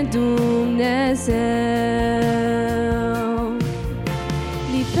tine, Dumnezeu.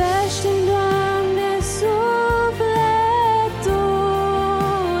 Lipește-mi, Doamne, sufletul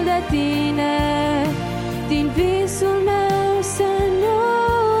de tine, din visul meu să nu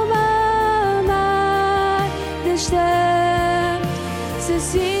mă mai deștept, să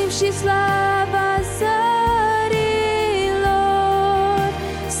simt și slava zărilor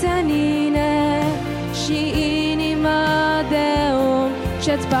senine și inima de om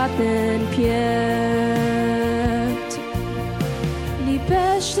ce-ți bate în piept.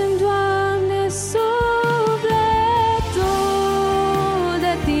 Lipește-mi, Doamne, sufletul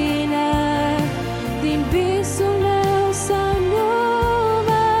de tine, din visul meu să nu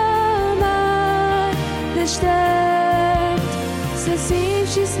mă mai deștept, să simt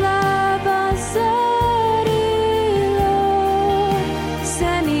și slava zărilor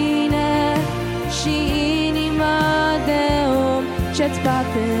senine și inima de om ce-ți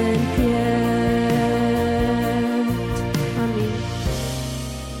bate în piept. Amin.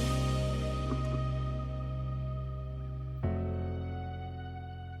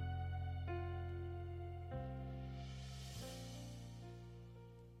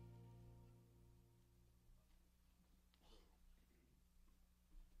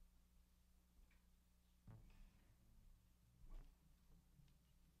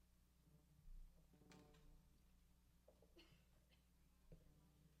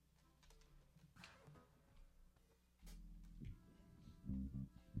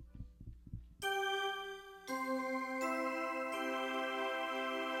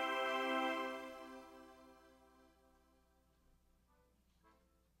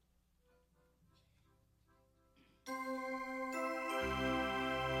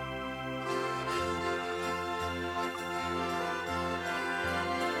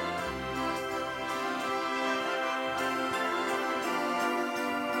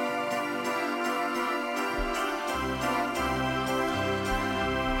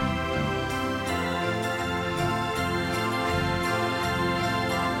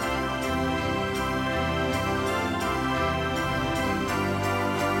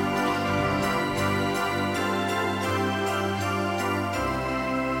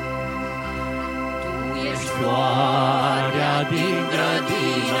 Floarea din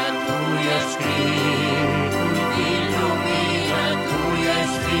grădină, Tu ești Cripul din lumină, Tu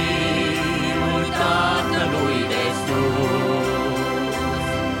ești Fiul Tatălui de sus.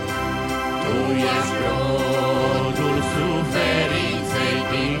 ești rodul suferinței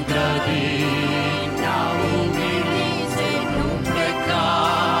din grădina umilinței, nu pleca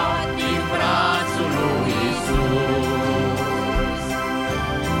din brațul lui Iisus.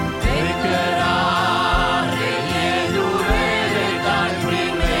 De cărare e durere, dar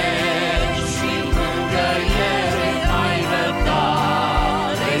primești și mângâiere, ai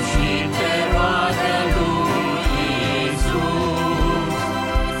răbdare și te roagă lui Iisus.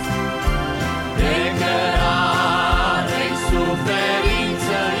 De cărare-i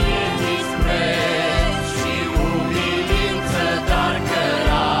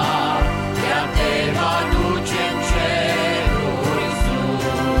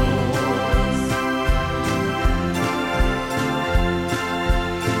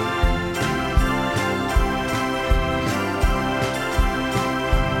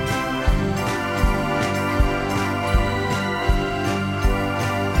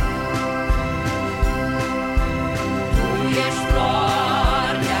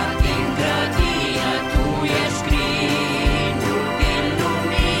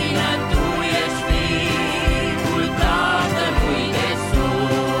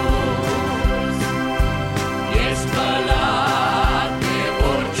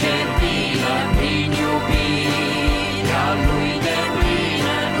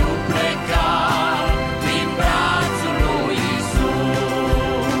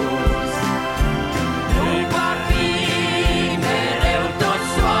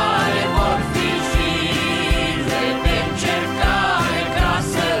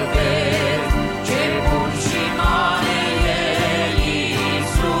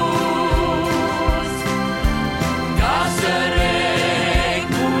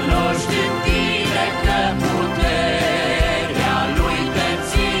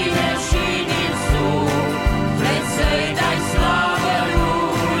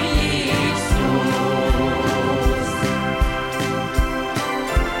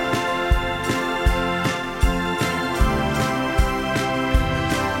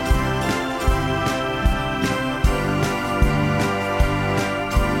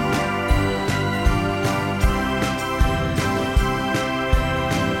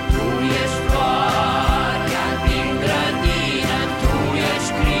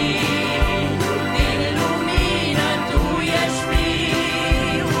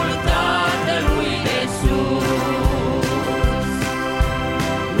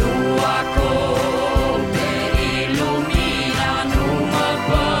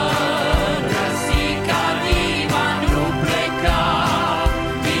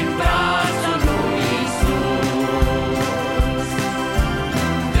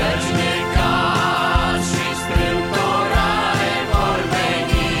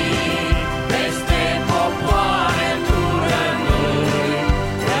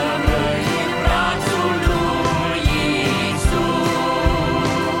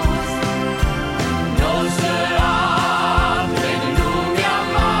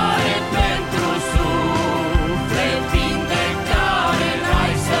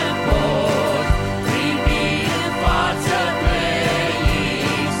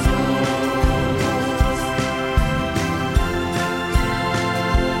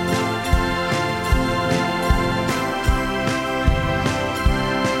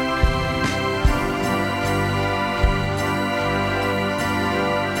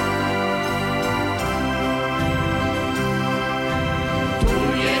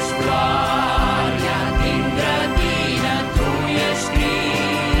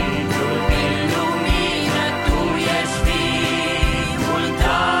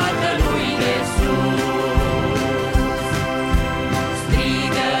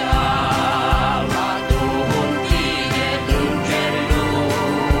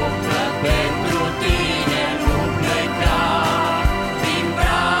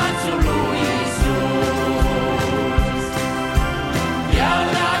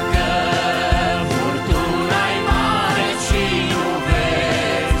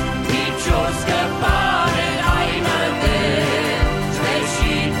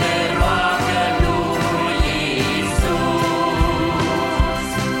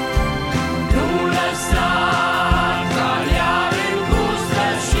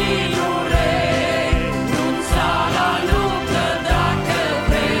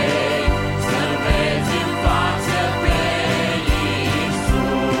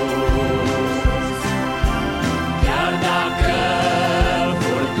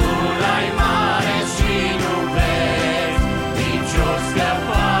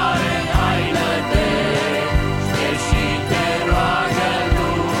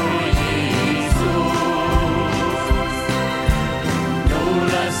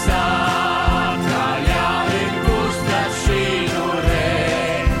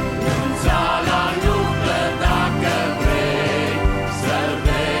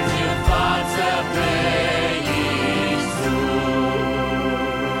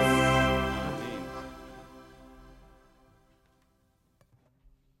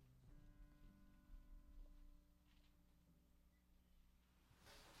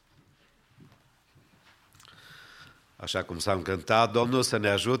Așa cum s-a încântat, Domnul să ne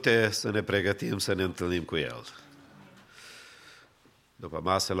ajute să ne pregătim să ne întâlnim cu El. După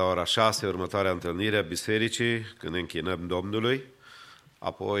masă, la ora 6, următoarea întâlnire a bisericii, când ne închinăm Domnului.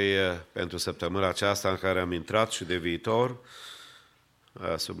 Apoi, pentru săptămâna aceasta în care am intrat și de viitor,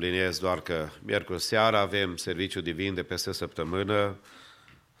 subliniez doar că miercuri seara avem serviciu divin de peste săptămână.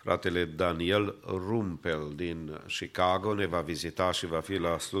 Fratele Daniel Rumpel din Chicago ne va vizita și va fi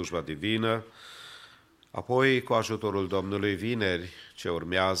la slujba divină. Apoi, cu ajutorul Domnului, vineri ce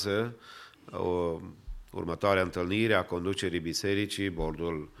urmează, următoarea întâlnire a conducerii bisericii,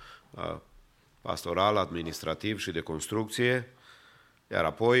 bordul pastoral, administrativ și de construcție, iar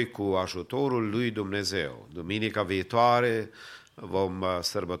apoi, cu ajutorul lui Dumnezeu, duminica viitoare vom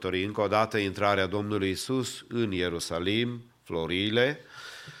sărbători încă o dată intrarea Domnului Iisus în Ierusalim, florile,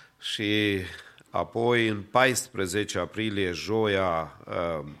 și apoi în 14 aprilie, joia,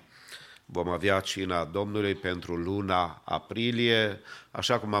 vom avea cina Domnului pentru luna aprilie.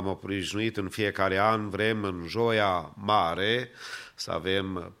 Așa cum am obișnuit în fiecare an, vrem în joia mare să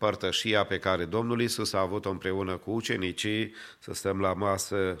avem părtășia pe care Domnul Iisus a avut-o împreună cu ucenicii, să stăm la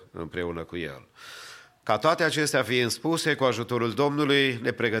masă împreună cu El. Ca toate acestea fiind spuse, cu ajutorul Domnului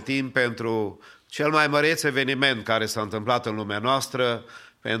ne pregătim pentru cel mai măreț eveniment care s-a întâmplat în lumea noastră,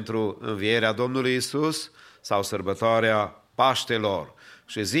 pentru învierea Domnului Iisus sau sărbătoarea Paștelor.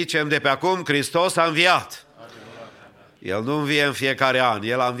 Și zicem de pe acum, Hristos a înviat. El nu învie în fiecare an,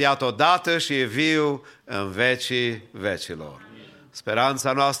 El a înviat odată și e viu în vecii vecilor.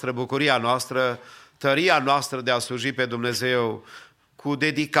 Speranța noastră, bucuria noastră, tăria noastră de a sluji pe Dumnezeu cu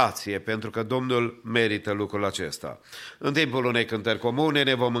dedicație, pentru că Domnul merită lucrul acesta. În timpul unei cântări comune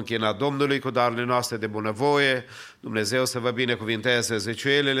ne vom închina Domnului cu darurile noastre de bunăvoie. Dumnezeu să vă binecuvinteze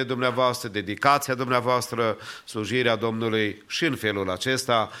zeciuielile dumneavoastră, dedicația dumneavoastră, slujirea Domnului și în felul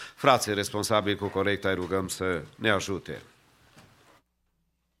acesta, frații responsabili cu corecta, îi rugăm să ne ajute.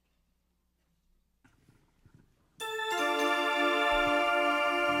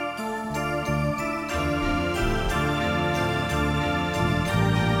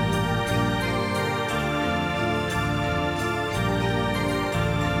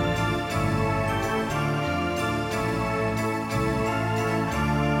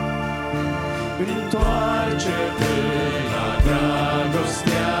 Întoarce-te la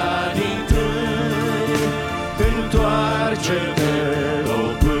dragostea din tâi, întoarce-te, o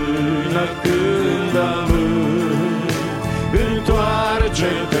până când amâni,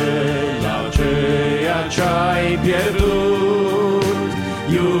 întoarce-te la ceea ce-ai pierdut,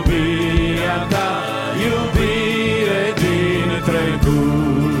 iubirea ta, iubire din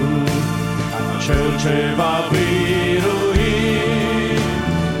trecut, acel ce va birui,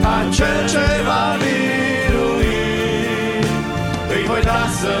 acel ce va birui, îi voi da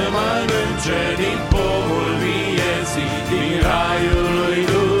să mănânce din pomul vieții, din raiul lui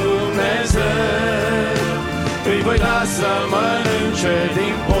Dumnezeu. Îi voi da să mănânce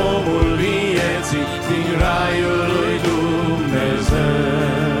din pomul vieții, din raiul lui Dumnezeu.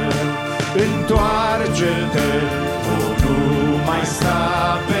 Întoarce-te, o nu mai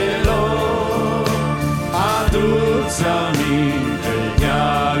sta pe loc, adu-ți aminte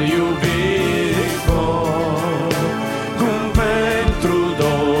de-al iubirii foc, cum pentru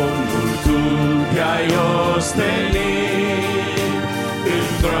Domnul tu te-ai ostenit, în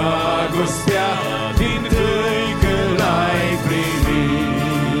dragostea din tâi când l-ai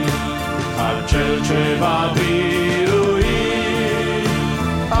primit. Acel ce va birui,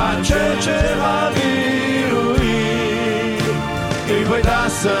 acel ce va birui, îi voi da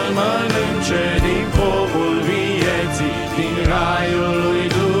să mănânce din pomul vieții, din raiul lui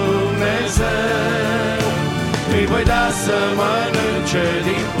Dumnezeu. Îi voi da să mănânce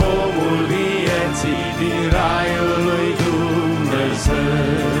din pomul vieții, din raiul lui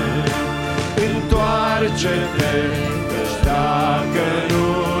Dumnezeu. Întoarce-te, căci dacă nu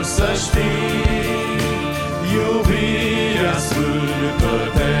să știi, iubirea sfântă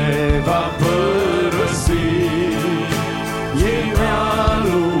te va părăsi. Ei va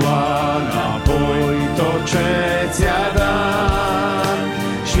lua înapoi tot ce ți-a dat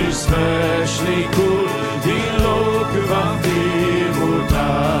și sfeșnicul din loc va fi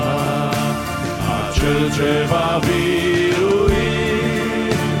mutat. Acel ce va birui,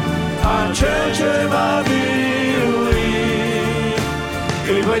 acel ce va birui,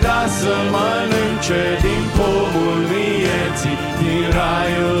 îi voi da să mănânce din pomul vieții, din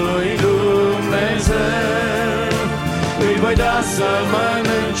raiul lui Dumnezeu. Îi voi da să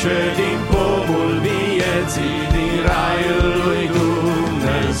mănânce din pomul vieții, din raiul lui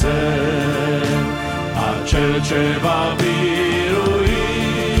Dumnezeu. Acel ce va birui,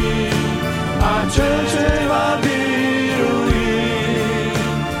 acel ce va birui,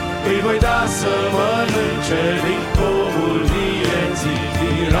 voi da să mănânce din pomul vieții,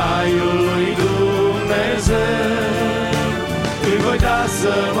 din raiul lui Dumnezeu. Îi voi da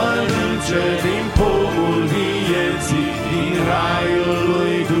să mănânce din pomul vieții, din raiul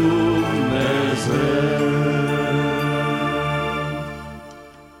lui Dumnezeu.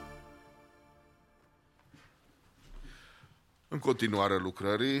 În continuare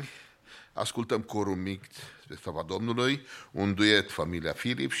lucrării, ascultăm corul mic spre slava Domnului, un duet Familia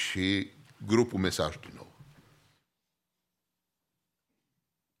Filip și grupul Mesaj din nou.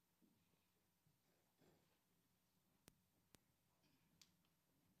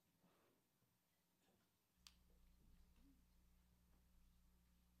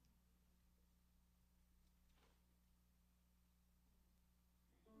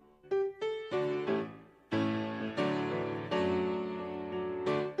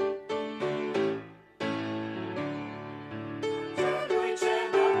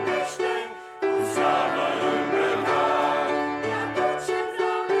 Slavă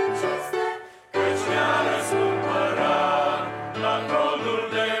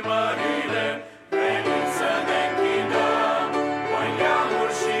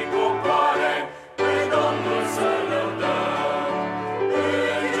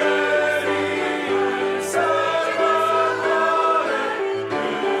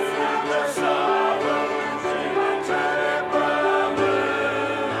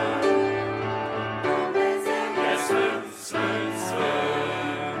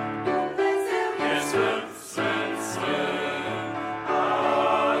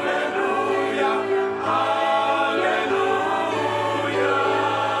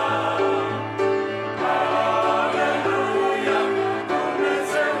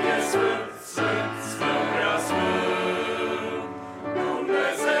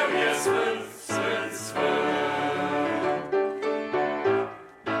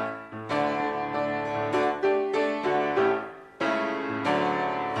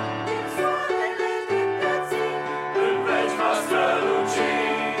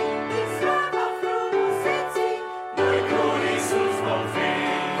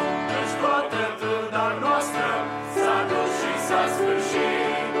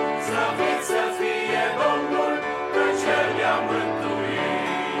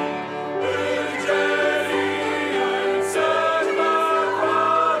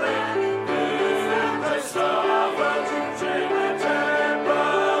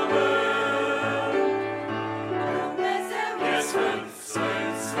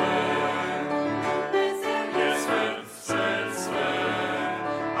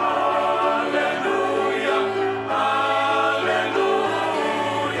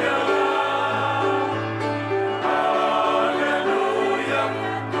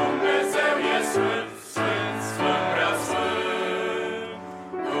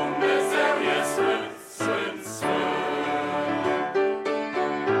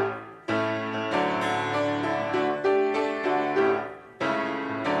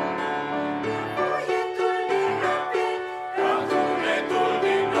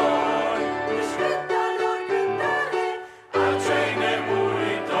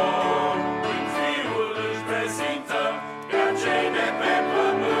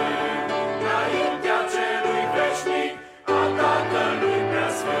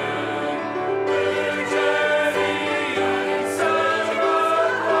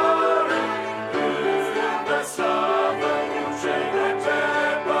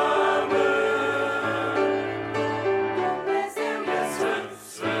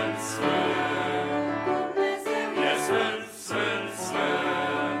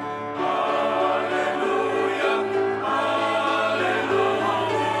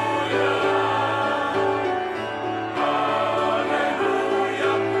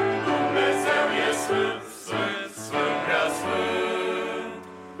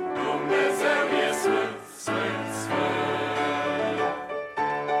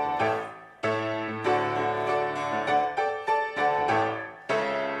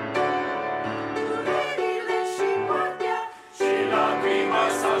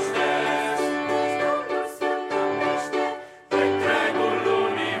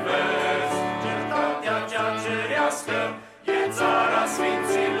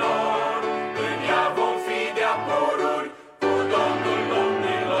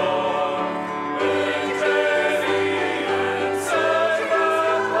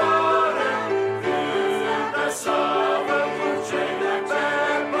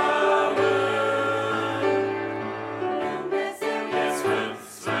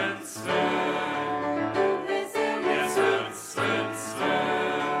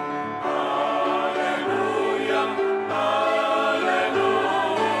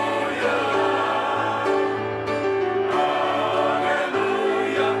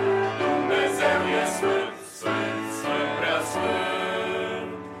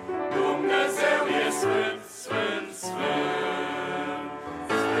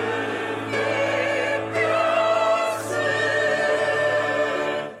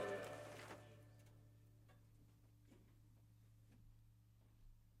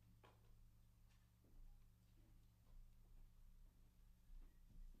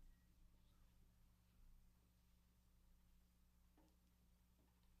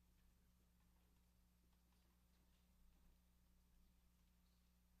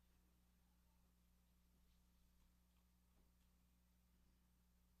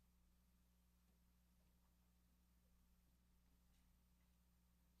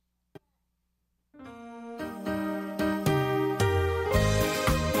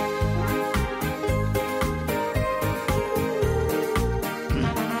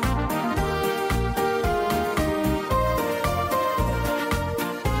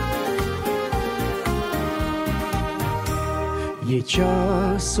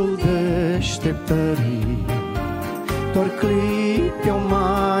ceasul deșteptării, doar clipi au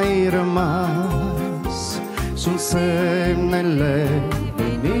mai rămas. Sunt semnele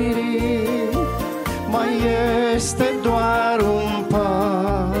venirii, mai este doar un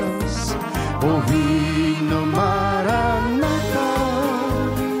pas. O vină Maranata,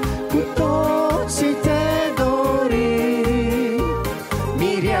 cu toții te dorim.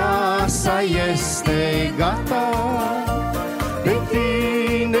 Mireasa este gata, de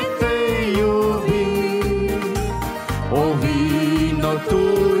tine te iubim. O vină tu,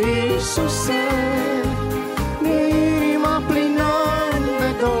 Iisuse, inima plină de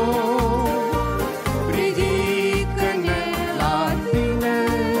dor. Ridică-ne la tine,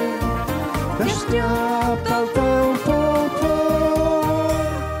 așteaptă al tău popor.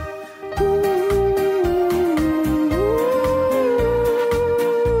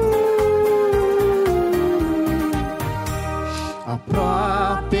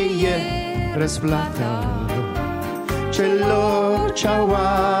 Aproape e răsplata celor ce-au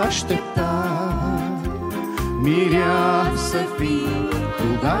așteptat. Mireasă, fii tu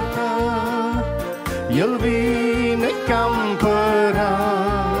gata, El vine ca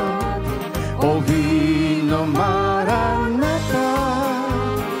împărat. O vină Maranata,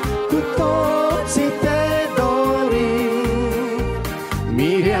 cu toții te dorim.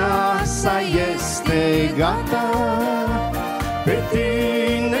 Mireasa este gata, pe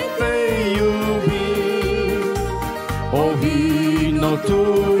tine te iubim. O vină tu,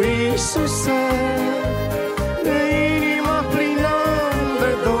 Iisuse, de inima plină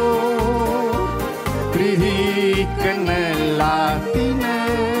de dor. Ridică-ne la tine,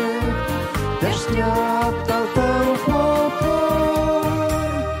 te așteaptă al tău popor.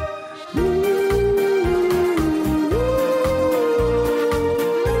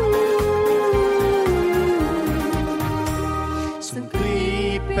 Sunt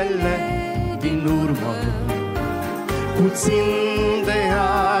clipele din urmă, puțin de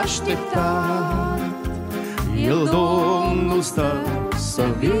așteptat. El, Domnul, stă să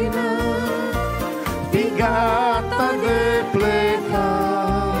vină, fii gata de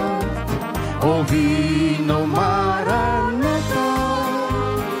plecat. O vină Maranata,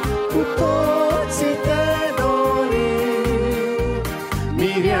 cu toții te dorim.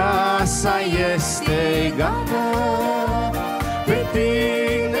 Mireasa este gata, pe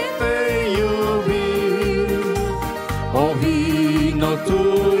tine te iubim. O vină tu,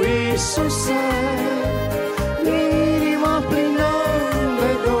 Iisuse, inima plină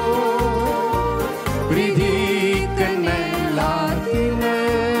de dor. Ridică-ne la tine,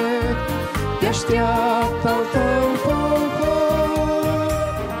 te așteaptă al tău popor.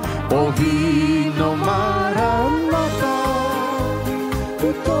 O vină Maranata, cu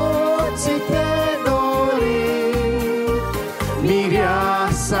toții te dorim.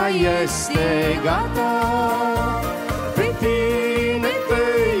 Mireasa este gata, pe tine te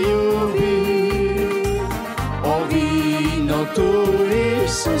iubim. O vină tu,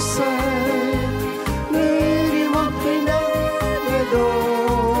 Iisuse, inima plină de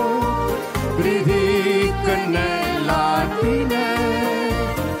dor. Ridică-ne la tine,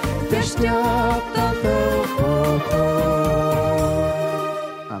 te așteaptă al tău popor.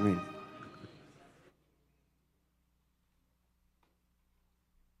 Amin.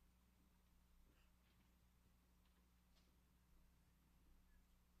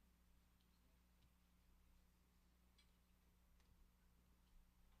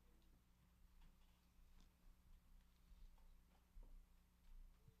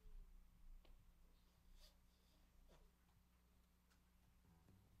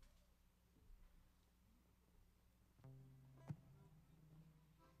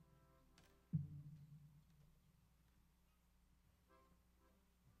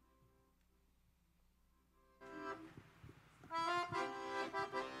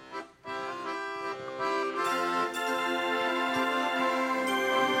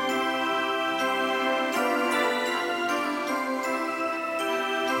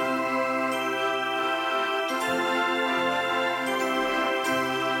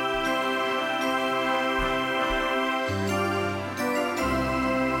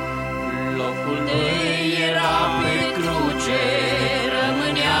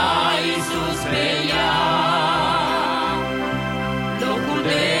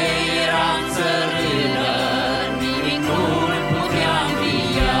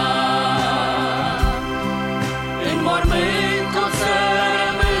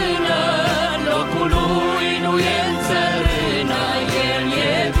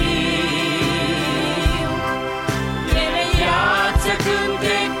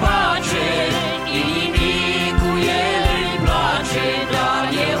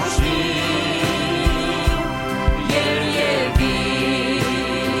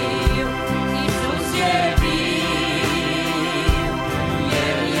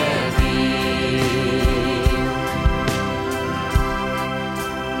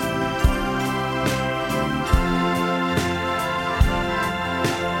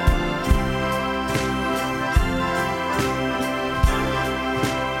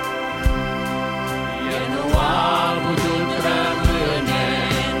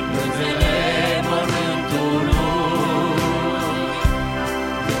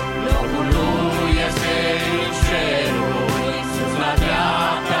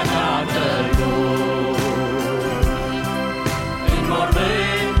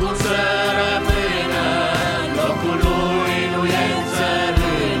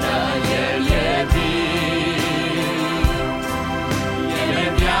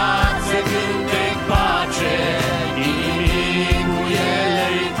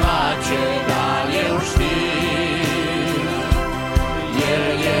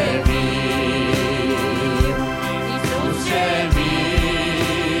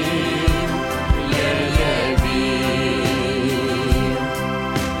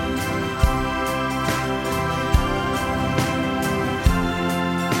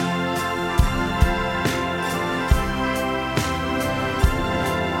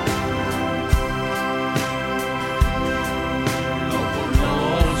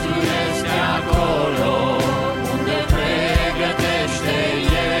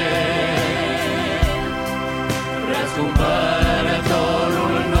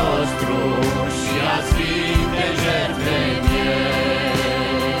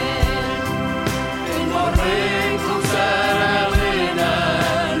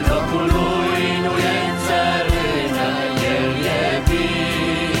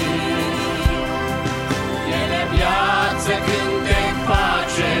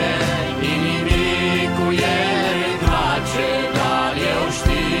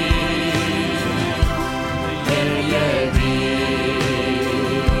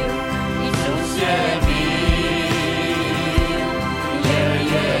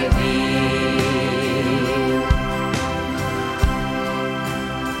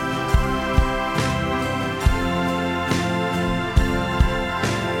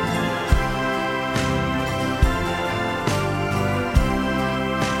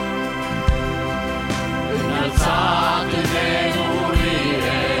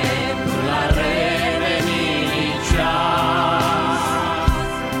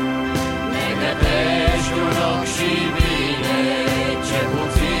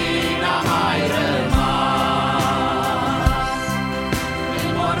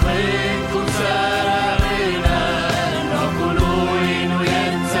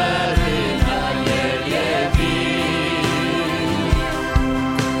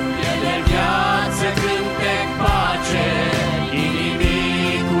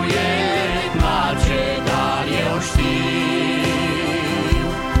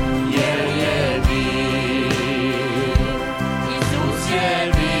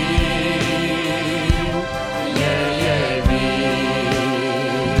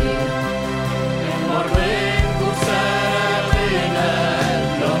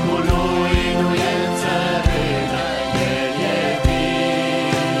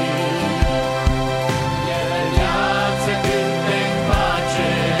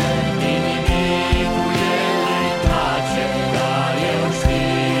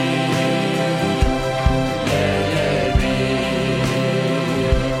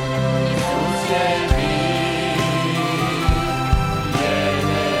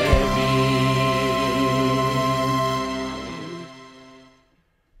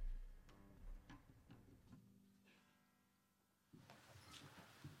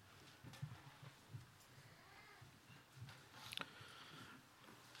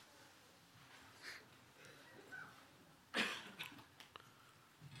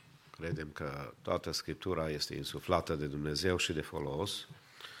 Credem că toată Scriptura este insuflată de Dumnezeu și de folos.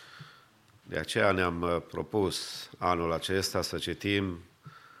 De aceea ne-am propus anul acesta să citim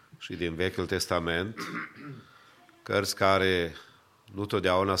și din Vechiul Testament, cărți care nu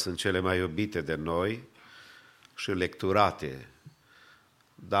totdeauna sunt cele mai iubite de noi și lecturate,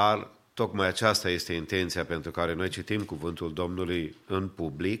 dar tocmai aceasta este intenția pentru care noi citim cuvântul Domnului în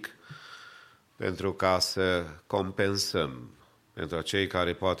public, pentru ca să compensăm pentru acei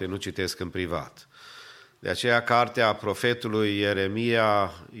care poate nu citesc în privat. De aceea, cartea profetului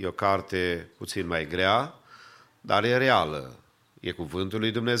Ieremia e o carte puțin mai grea, dar e reală. E cuvântul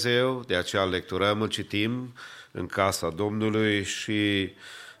lui Dumnezeu, de aceea îl lecturăm, îl citim în casa Domnului și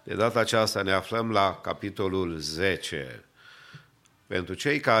de data aceasta ne aflăm la capitolul 10. Pentru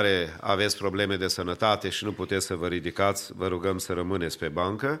cei care aveți probleme de sănătate și nu puteți să vă ridicați, vă rugăm să rămâneți pe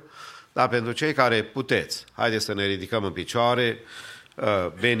bancă, dar pentru cei care puteți, haideți să ne ridicăm în picioare.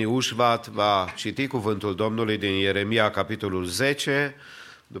 Beni Ușvat va citi cuvântul Domnului din Ieremia, capitolul 10,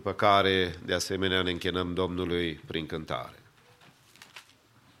 după care, de asemenea, ne închinăm Domnului prin cântare.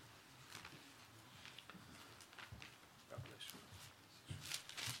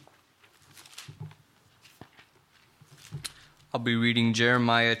 I'll be reading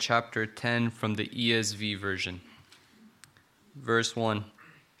Jeremiah chapter 10 from the ESV version. Verse 1.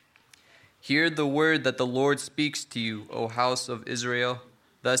 Hear the word that the Lord speaks to you, O house of Israel.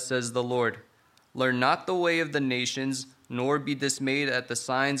 Thus says the Lord, learn not the way of the nations, nor be dismayed at the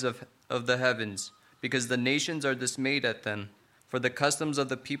signs of the heavens, because the nations are dismayed at them. For the customs of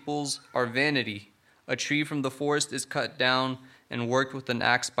the peoples are vanity. A tree from the forest is cut down and worked with an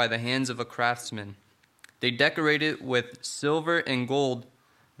axe by the hands of a craftsman. They decorate it with silver and gold.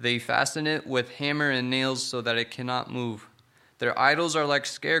 They fasten it with hammer and nails so that it cannot move. Their idols are like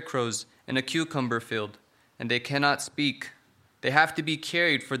scarecrows in a cucumber field, and they cannot speak. They have to be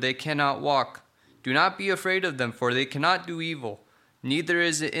carried, for they cannot walk. Do not be afraid of them, for they cannot do evil, neither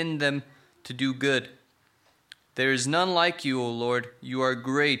is it in them to do good. There is none like you, O Lord. You are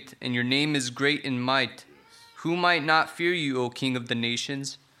great, and your name is great in might. Who might not fear you, O King of the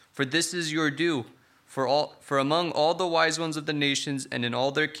nations? For this is your due. For among all the wise ones of the nations and in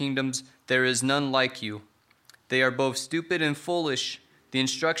all their kingdoms, there is none like you. They are both stupid and foolish. The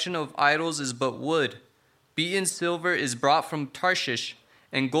instruction of idols is but wood. Beaten silver is brought from Tarshish,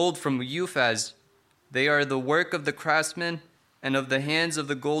 and gold from Uphaz. They are the work of the craftsman and of the hands of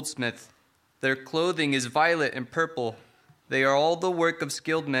the goldsmith. Their clothing is violet and purple. They are all the work of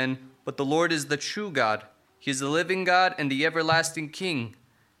skilled men, but the Lord is the true God. He is the living God and the everlasting King.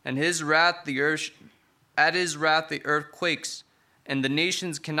 And at his wrath the earth quakes, and the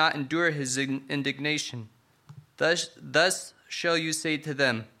nations cannot endure his indignation. Thus shall you say to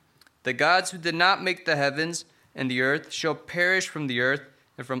them, the gods who did not make the heavens and the earth shall perish from the earth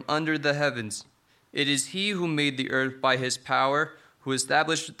and from under the heavens. It is he who made the earth by his power, who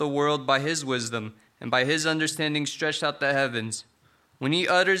established the world by his wisdom, and by his understanding stretched out the heavens. When he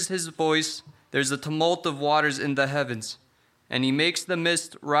utters his voice, there is a tumult of waters in the heavens, and he makes the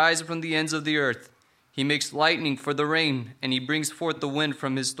mist rise from the ends of the earth. He makes lightning for the rain, and he brings forth the wind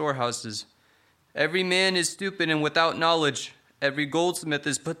from his storehouses. Every man is stupid and without knowledge. Every goldsmith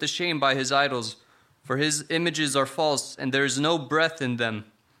is put to shame by his idols, for his images are false, and there is no breath in them.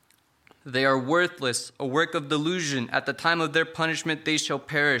 They are worthless, a work of delusion. At the time of their punishment they shall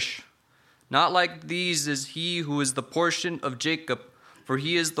perish. Not like these is he who is the portion of Jacob, for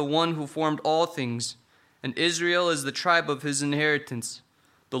he is the one who formed all things, and Israel is the tribe of his inheritance.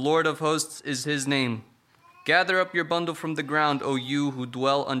 The Lord of hosts is his name. Gather up your bundle from the ground, O you who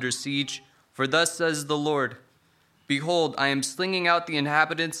dwell under siege, for thus says the Lord, behold, I am slinging out the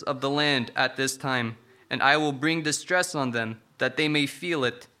inhabitants of the land at this time, and I will bring distress on them, that they may feel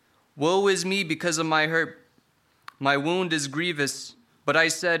it. Woe is me because of my hurt. My wound is grievous. But I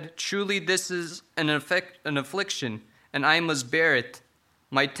said, truly this is an affliction, and I must bear it.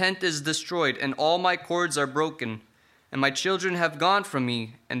 My tent is destroyed, and all my cords are broken, and my children have gone from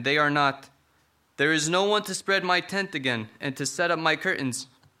me, and they are not. There is no one to spread my tent again, and to set up my curtains.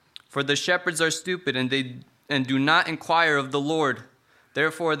 For the shepherds are stupid, and do not inquire of the Lord.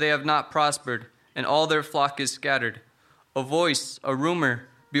 Therefore they have not prospered, and all their flock is scattered. A voice, a rumor,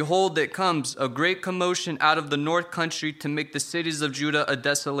 behold, it comes, a great commotion out of the north country to make the cities of Judah a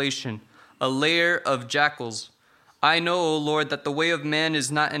desolation, a lair of jackals. I know, O Lord, that the way of man is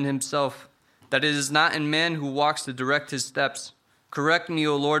not in himself, that it is not in man who walks to direct his steps. Correct me,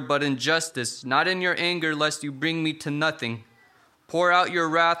 O Lord, but in justice, not in your anger, lest you bring me to nothing. Pour out your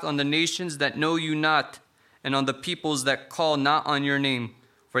wrath on the nations that know you not, and on the peoples that call not on your name.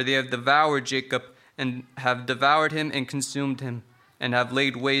 For they have devoured Jacob, and have devoured him and consumed him. and have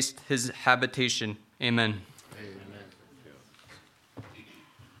laid waste his habitation. Amen.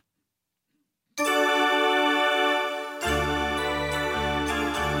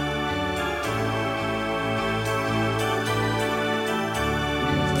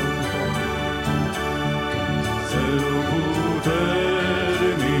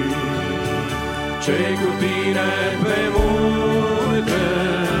 Ce cu tine pe munte,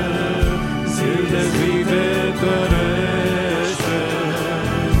 zil de zi te tărește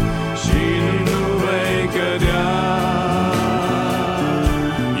și nu vei cădea.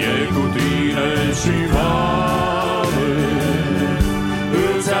 E cu tine și mare,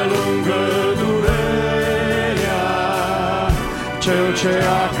 îți alungă durerea, cel ce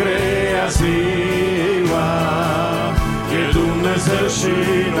a creat ziua, e Dumnezeu și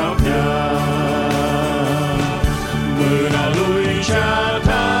noaptea. Mâna lui cea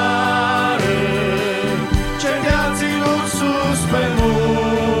tare, ce te-a ținut sus pe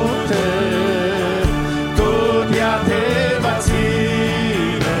munte, tot ea te va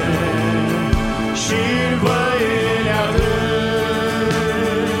ține și-n văile adânci.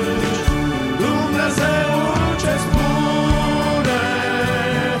 Dumnezeul ce spune,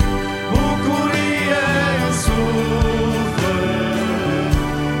 bucurie în suflet,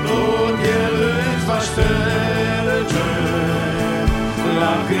 tot El îți va șterge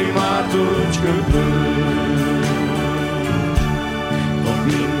lacrima atunci când plângi.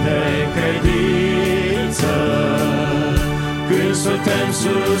 Vorbim de credință când suntem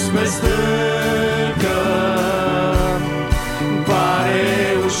sus pe stâncă, pare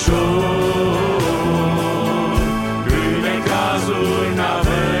ușor când necazuri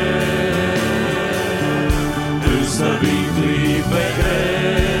n-avem, însă vin clipe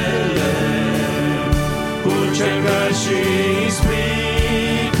grele cu încercări și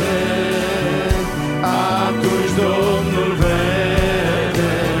ispite, atunci Domnul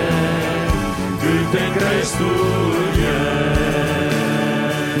vede cât te crezi tu în El.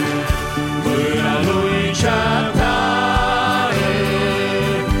 Mâna lui cea tare,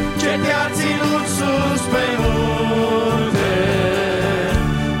 ce te-a ținut sus pe munte,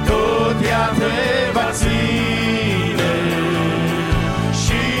 tot ea te va ține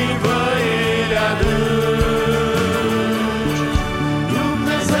și-n văile adânci.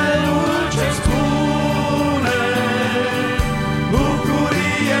 Dumnezeul ce spune,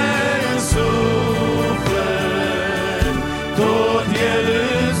 bucurie în suflet, tot El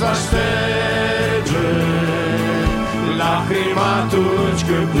îți va șterge lacrima atunci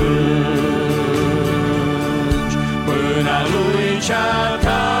când plângi. Mâna lui cea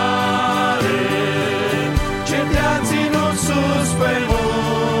tare, ce te-a ținut sus pe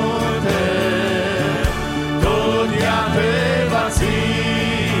munte, tot ea te va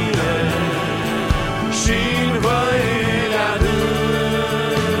ține și-n văile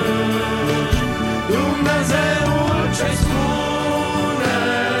adânci. Dumnezeul ce spune,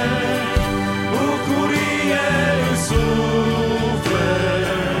 bucurie în suflet,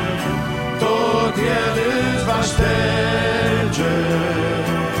 tot El îți va șterge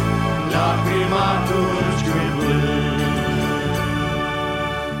lacrima atunci când plângi.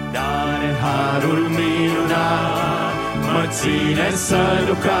 Dar harul minunat mă ține să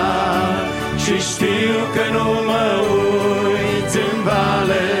nu cad și știu că nu mă uiți în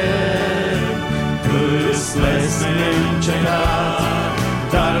vale, cârslesc neîncetat,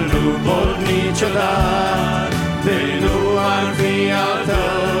 dar nu pot niciodată, de nu ar fi al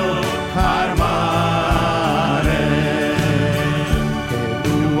tău har mare, de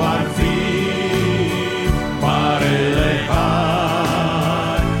nu ar fi marele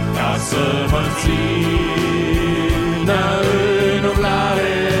har, ca să mă țină în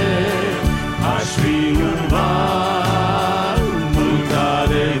umblare. Aș fi un val mult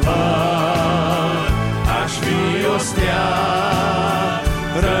adevăr, aș fi o stea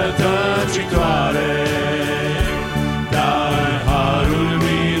rătăcitoare, dar harul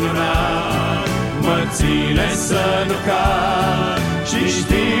minunat mă ține să nu cad și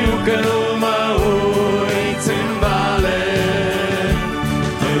știu că nu mă uiți în vale.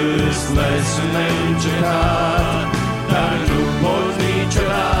 Îți neîncetat, dar nu pot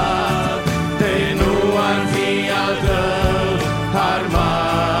niciodată, de nu ar fi al tău har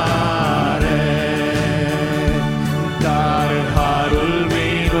mare. Dar harul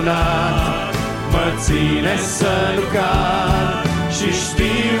minunat mă ține să nu cad și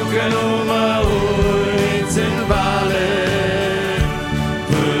știu că nu mă uiți în vale.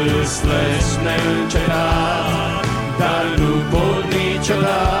 Vâslesc neîncetat, dar nu pot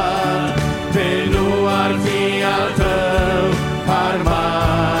niciodată, de nu ar fi al tău har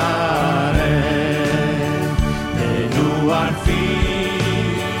mare, de nu ar fi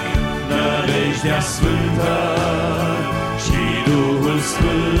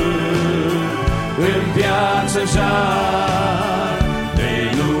să jar,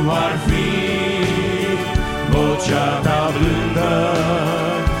 de nu ar fi vocea ta blândă,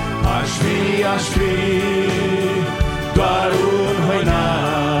 aș fi doar un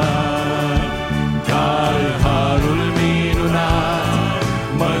hoinar. Dar harul minunat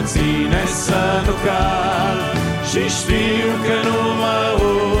mă ține să nu cal și știu că nu mă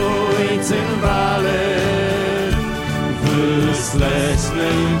uiți în vale. Vâslesc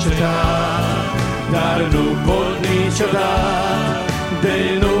neîncetat, dar nu pot niciodată,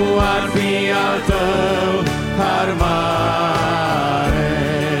 de nu ar fi al tău har mare.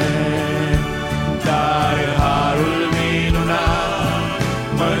 Dar harul minunat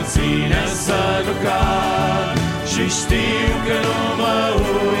mă ține să nu cad și știu că nu mă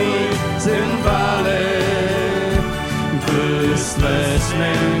uiți în vale. Vâslesc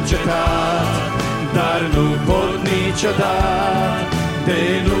neîncetat, dar nu pot niciodată,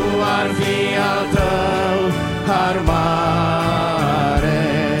 de nu ar fi al tău har mare.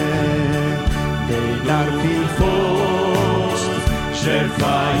 De n-ar fi fost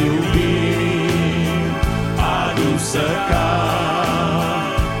jertfa iubirii adusă ca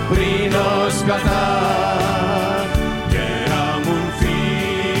prin osca ta, eram un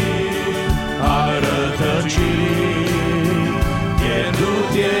fir al rătăcirii,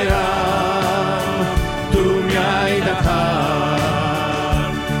 pierdut eram, tu mi-ai dat har.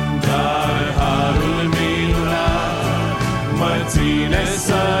 Dar harul minunat mă ține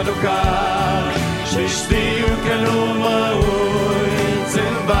să nu cad și știu că nu mă uiți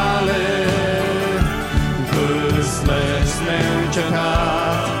în vale. Vâslesc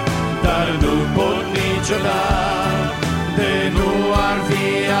neîncetat, dar nu pot niciodată, de nu ar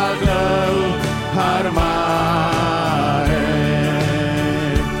fi al tău har mare.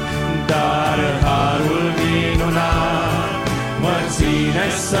 Dar harul minunat mă ține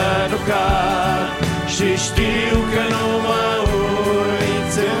să nu cad și știu că nu mă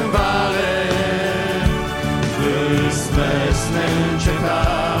uiți în vale. Vâslesc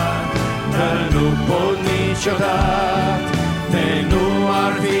neîncetat, dar nu pot niciodată, de nu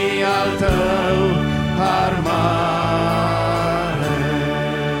ar fi al tău har mare.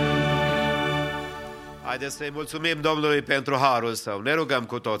 Haideți să-i mulțumim Domnului pentru harul său. Ne rugăm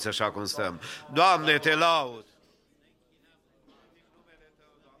cu toți așa cum stăm. Doamne, te laud!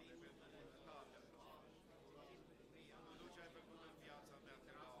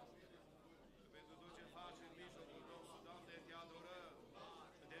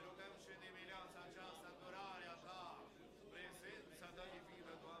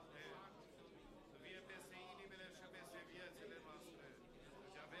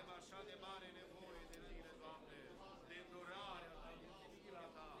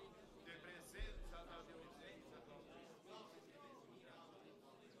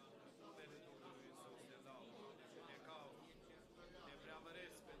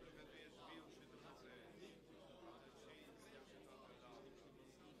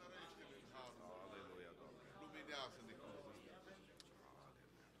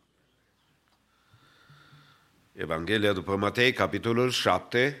 Evanghelia după Matei, capitolul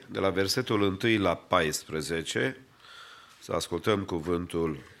 7, de la versetul 1 la 14, să ascultăm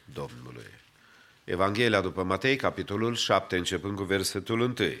cuvântul Domnului. Evanghelia după Matei, capitolul 7, începând cu versetul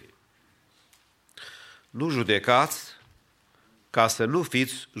 1. Nu judecați ca să nu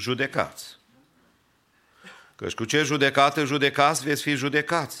fiți judecați. Căci cu ce judecată judecați, veți fi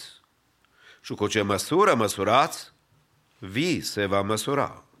judecați. Și cu ce măsură măsurați, vi se va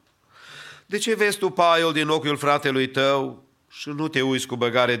măsura. De ce vezi tu paiul din ochiul fratelui tău și nu te uiți cu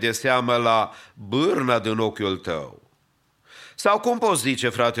băgare de seamă la bârna din ochiul tău? Sau cum poți zice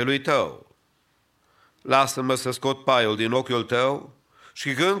fratelui tău: lasă-mă să scot paiul din ochiul tău,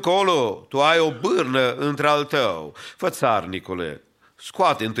 și când încolo tu ai o bârnă între al tău? Fățarnicule,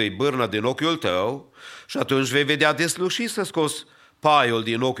 scoate întâi bârna din ochiul tău și atunci vei vedea deslușit să scoți paiul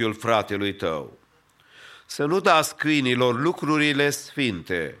din ochiul fratelui tău. Să nu dați câinilor lucrurile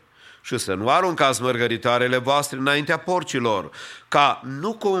sfinte și să nu aruncați mărgăritoarele voastre înaintea porcilor, ca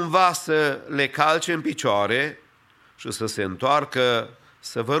nu cumva să le calce în picioare și să se întoarcă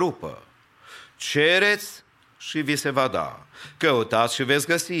să vă rupă. Cereți și vi se va da, căutați și veți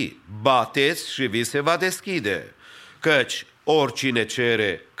găsi, bateți și vi se va deschide, căci oricine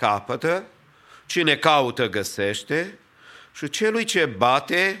cere capătă, cine caută găsește și celui ce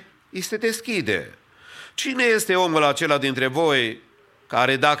bate îi se deschide. Cine este omul acela dintre voi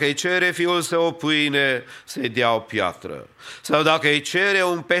care dacă îi cere fiul său o pâine, să-i dea o piatră? Sau dacă îi cere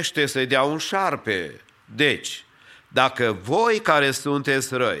un pește, să-i dea un șarpe? Deci, dacă voi care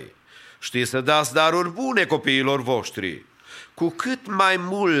sunteți răi știți să dați daruri bune copiilor voștri, cu cât mai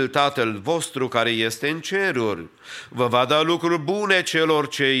mult Tatăl vostru care este în ceruri vă va da lucruri bune celor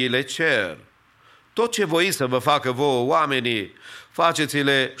ce îi le cer. Tot ce voiți să vă facă vouă oamenii,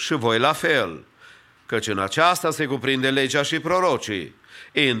 faceți-le și voi la fel, căci în aceasta se cuprinde legea și prorocii.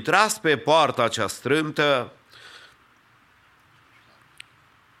 Intrați pe poarta cea strâmtă,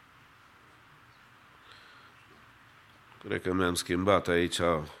 cred că mi-am schimbat aici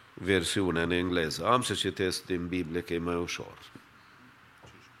versiunea în engleză. Am să citesc din Biblie că e mai ușor.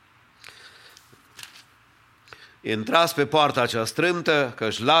 Intrați pe poarta cea strâmtă,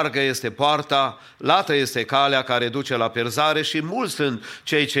 căci largă este poarta, lată este calea care duce la pierzare și mulți sunt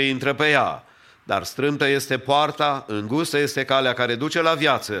cei ce intră pe ea. Dar strâmtă este poarta, îngustă este calea care duce la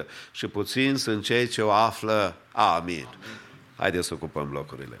viață și puțini sunt cei ce o află. Amin. Haideți să ocupăm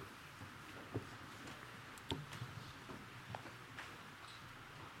locurile.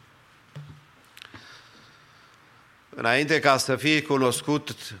 Înainte ca să fii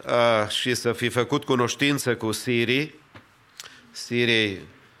cunoscut și să fii făcut cunoștință cu Siri, Siri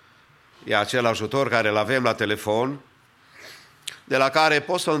e acel ajutor care îl avem la telefon, de la care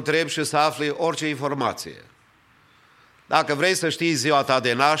poți să o întrebi și să afli orice informație. Dacă vrei să știi ziua ta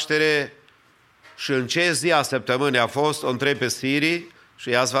de naștere și în ce zi a săptămânii a fost, o întrebi pe Siri și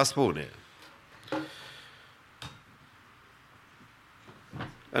ea îți va spune.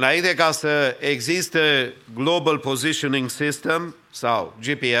 Înainte ca să existe Global Positioning System sau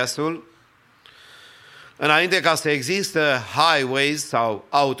GPS-ul, înainte ca să existe highways sau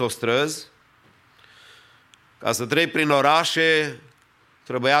autostrăzi, ca să trec prin orașe,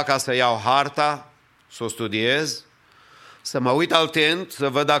 trebuia ca să iau harta, să o studiez, să mă uit atent, să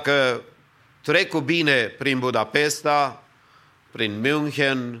văd dacă trec cu bine prin Budapesta, prin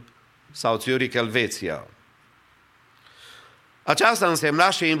München sau Zurich, Elveția. Aceasta însemna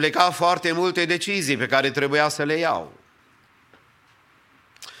și implica foarte multe decizii pe care trebuia să le iau.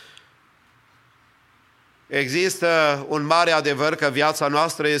 Există un mare adevăr că viața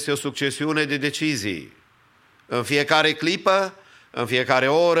noastră este o succesiune de decizii. În fiecare clipă, în fiecare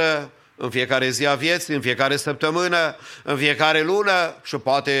oră, în fiecare zi a vieții, în fiecare săptămână, în fiecare lună și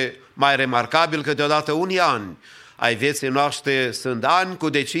poate mai remarcabil câteodată unii ani ai vieții noastre sunt ani cu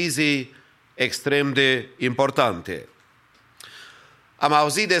decizii extrem de importante. Am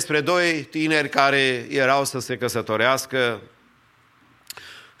auzit despre doi tineri care erau să se căsătorească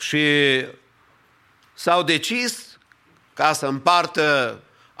și s-au decis ca să împartă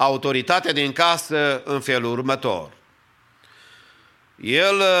autoritatea din casă în felul următor.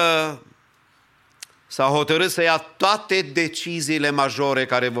 El s-a hotărât să ia toate deciziile majore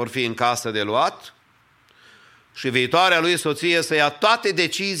care vor fi în casă de luat și viitoarea lui soție să ia toate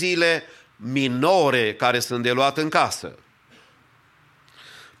deciziile minore care sunt de luat în casă.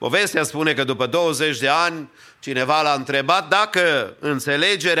 Povestea spune că după 20 de ani cineva l-a întrebat dacă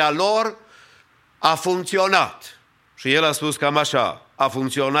înțelegerea lor a funcționat. Și el a spus cam așa: a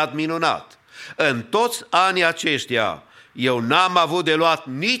funcționat minunat. În toți anii aceștia eu n-am avut de luat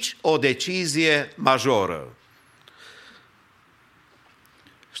nici o decizie majoră.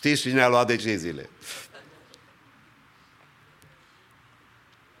 Știți cine a luat deciziile?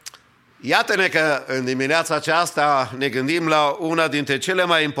 Iată-ne că în dimineața aceasta ne gândim la una dintre cele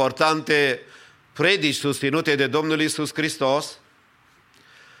mai importante predici susținute de Domnul Iisus Hristos,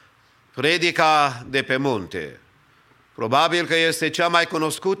 predica de pe munte. Probabil că este cea mai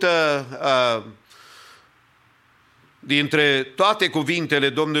cunoscută dintre toate cuvintele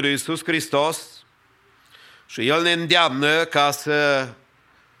Domnului Iisus Hristos și El ne îndeamnă ca să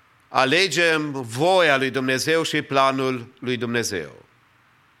alegem voia lui Dumnezeu și planul lui Dumnezeu.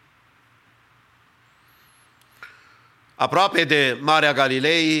 Aproape de Marea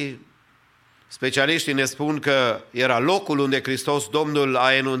Galilei, specialiștii ne spun că era locul unde Hristos Domnul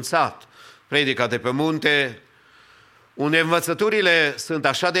a enunțat predica de pe munte, unde învățăturile sunt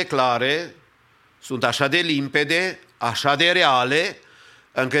așa de clare, sunt așa de limpede, așa de reale,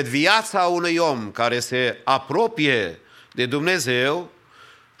 încât viața unui om care se apropie de Dumnezeu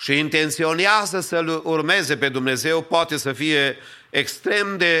și intenționează să-L urmeze pe Dumnezeu poate să fie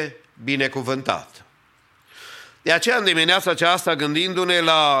extrem de binecuvântat. De aceea, în dimineața aceasta, gândindu-ne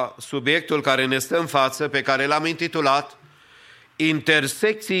la subiectul care ne stă în față, pe care l-am intitulat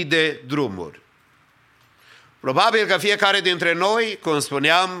Intersecții de drumuri. Probabil că fiecare dintre noi, cum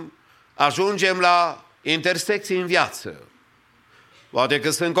spuneam, ajungem la intersecții în viață. Poate că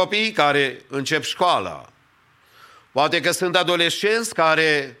sunt copii care încep școala. Poate că sunt adolescenți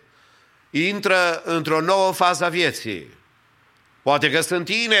care intră într-o nouă fază a vieții. Poate că sunt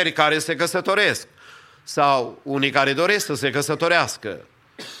tineri care se căsătoresc sau unii care doresc să se căsătorească.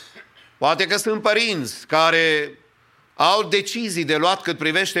 Poate că sunt părinți care au decizii de luat cât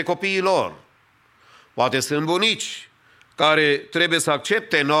privește copiii lor. Poate sunt bunici care trebuie să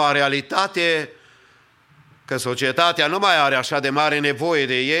accepte noua realitate, că societatea nu mai are așa de mare nevoie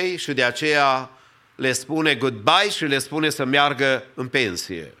de ei și de aceea le spune goodbye și le spune să meargă în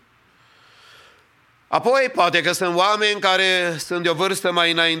pensie. Apoi, poate că sunt oameni care sunt de o vârstă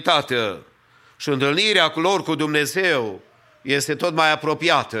mai înaintată și întâlnirea lor cu Dumnezeu este tot mai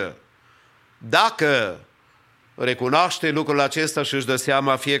apropiată. Dacă recunoaște lucrul acesta și își dă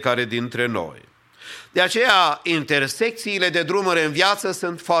seama fiecare dintre noi. De aceea, intersecțiile de drumuri în viață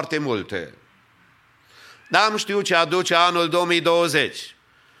sunt foarte multe. N-am știut ce aduce anul 2020,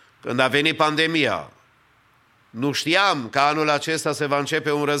 când a venit pandemia. Nu știam că anul acesta se va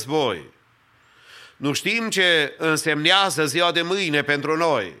începe un război. Nu știm ce însemnează ziua de mâine pentru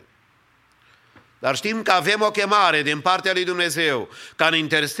noi. Dar știm că avem o chemare din partea lui Dumnezeu, ca în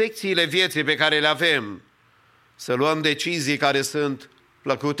intersecțiile vieții pe care le avem, să luăm decizii care sunt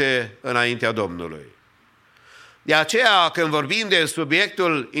plăcute înaintea Domnului. De aceea, când vorbim de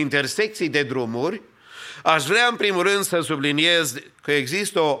subiectul intersecții de drumuri, aș vrea în primul rând să subliniez că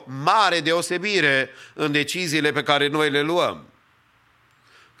există o mare deosebire în deciziile pe care noi le luăm.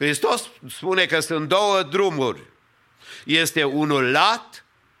 Hristos spune că sunt două drumuri. Este unul lat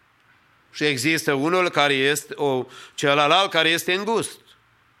și există unul care este celălalt care este îngust.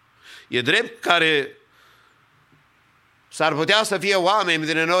 E drept care s-ar putea să fie oameni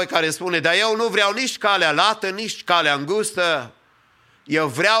dintre noi care spune, dar eu nu vreau nici calea lată, nici calea îngustă, eu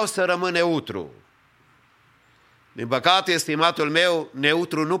vreau să rămân neutru. Din păcate, estimatul meu,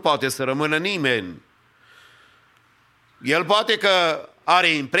 neutru nu poate să rămână nimeni. El poate că are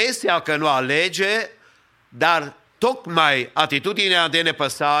impresia că nu alege, dar tocmai atitudinea de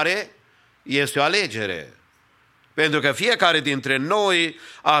nepăsare este o alegere. Pentru că fiecare dintre noi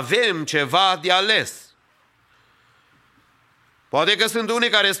avem ceva de ales. Poate că sunt unii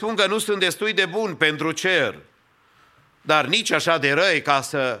care spun că nu sunt destui de buni pentru cer, dar nici așa de răi ca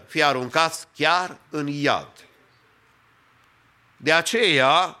să fie aruncați chiar în iad. De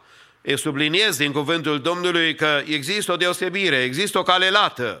aceea, subliniez din cuvântul Domnului că există o deosebire, există o cale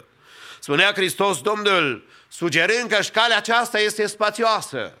lată. Spunea Hristos Domnul, sugerând că și calea aceasta este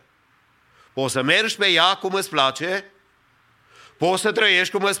spațioasă. Poți să mergi pe ea cum îți place, poți să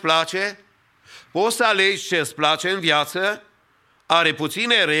trăiești cum îți place, poți să alegi ce îți place în viață, are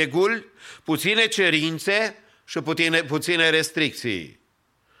puține reguli, puține cerințe și puține restricții.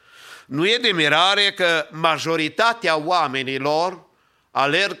 Nu e de mirare că majoritatea oamenilor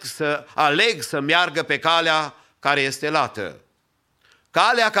aleg să meargă pe calea care este lată.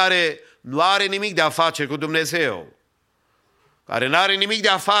 Calea care nu are nimic de a face cu Dumnezeu, care nu are nimic de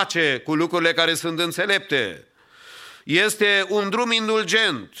a face cu lucrurile care sunt înțelepte. Este un drum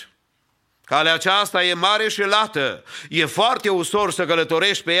indulgent. Calea aceasta e mare și lată. E foarte ușor să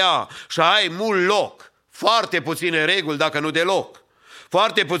călătorești pe ea și ai mult loc. Foarte puține reguli, dacă nu deloc.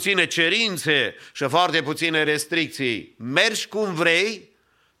 Foarte puține cerințe și foarte puține restricții. Mergi cum vrei,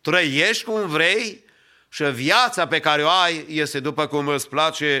 trăiești cum vrei și viața pe care o ai este după cum îți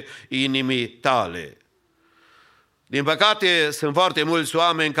place inimii tale. Din păcate, sunt foarte mulți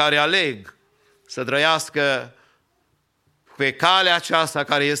oameni care aleg să trăiască pe calea aceasta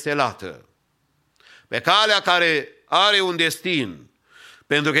care este lată. Pe calea care are un destin,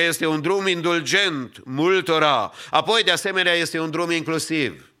 pentru că este un drum indulgent multora. Apoi, de asemenea, este un drum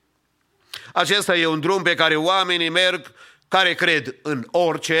inclusiv. Acesta e un drum pe care oamenii merg care cred în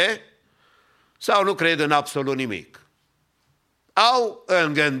orice sau nu cred în absolut nimic. Au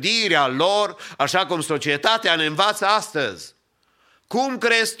în gândirea lor, așa cum societatea ne învață astăzi. Cum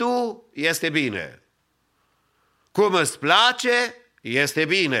crezi tu, este bine. Cum îți place, este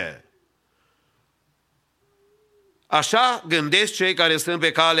bine. Așa gândesc cei care sunt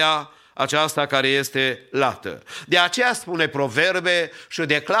pe calea aceasta care este lată. De aceea spune Proverbe și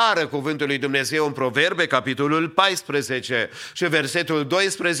declară cuvântul lui Dumnezeu în Proverbe, capitolul 14 și versetul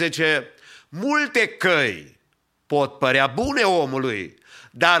 12, multe căi pot părea bune omului,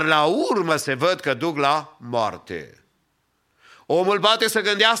 dar la urmă se văd că duc la moarte. Omul poate să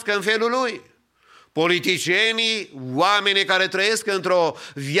gândească în felul lui. Politicienii, oamenii care trăiesc într-o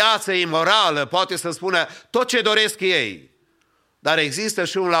viață imorală, poate să spună tot ce doresc ei. Dar există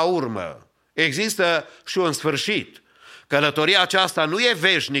și un la urmă, există și un sfârșit. Călătoria aceasta nu e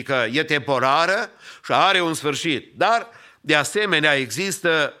veșnică, e temporară și are un sfârșit. Dar, de asemenea,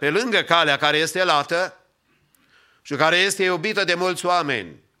 există pe lângă calea care este lată și care este iubită de mulți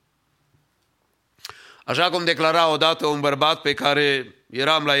oameni. Așa cum declara odată un bărbat pe care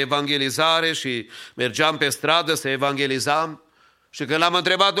eram la evangelizare și mergeam pe stradă să evangelizam și când l-am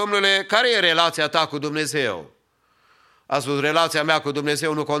întrebat, Domnule, care e relația ta cu Dumnezeu? A spus, relația mea cu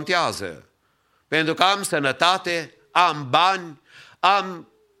Dumnezeu nu contează. Pentru că am sănătate, am bani,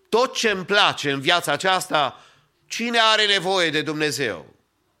 am tot ce îmi place în viața aceasta. Cine are nevoie de Dumnezeu?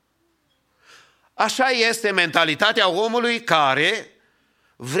 Așa este mentalitatea omului care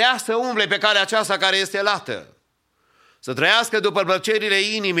vrea să umble pe calea aceasta care este lată. Să trăiască după plăcerile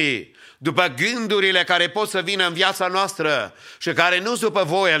inimii, după gândurile care pot să vină în viața noastră și care nu sunt după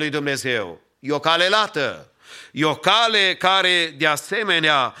voia lui Dumnezeu. E o cale lată. E o cale care, de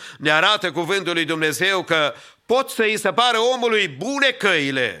asemenea, ne arată cuvântul lui Dumnezeu că pot să îi se pară omului bune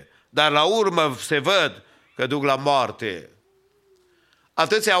căile, dar la urmă se văd că duc la moarte.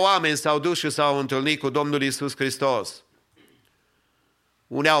 Atâția oameni s-au dus și s-au întâlnit cu Domnul Iisus Hristos.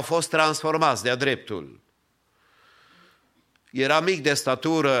 Unii au fost transformați de-a dreptul. Era mic de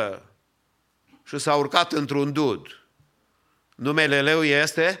statură și s-a urcat într-un dud. Numele lui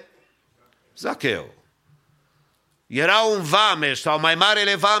este Zacheu. Era un vameș sau mai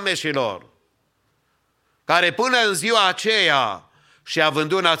marele vameșilor, care până în ziua aceea și-a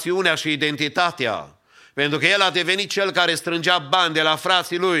vândut națiunea și identitatea, pentru că el a devenit cel care strângea bani de la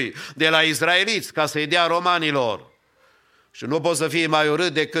frații lui, de la izraeliți, ca să-i dea romanilor. Și nu poți să fii mai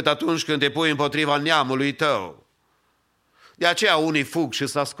urât decât atunci când te pui împotriva neamului tău. De aceea unii fug și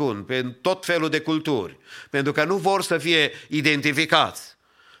se ascund pe tot felul de culturi, pentru că nu vor să fie identificați,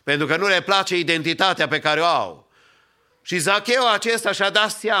 pentru că nu le place identitatea pe care o au. Și Zacheu acesta și-a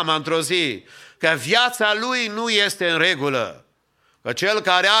dat seama într-o zi că viața lui nu este în regulă, că cel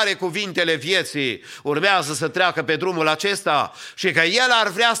care are cuvintele vieții urmează să treacă pe drumul acesta și că el ar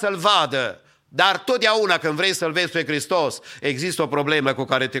vrea să-l vadă, dar totdeauna când vrei să-l vezi pe Hristos, există o problemă cu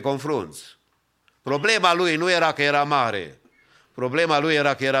care te confrunți. Problema lui nu era că era mare, problema lui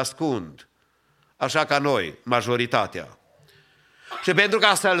era că era scund, așa ca noi, majoritatea. Și pentru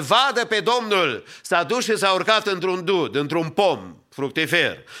ca să-l vadă pe Domnul, s-a dus și s-a urcat într-un dud, într-un pom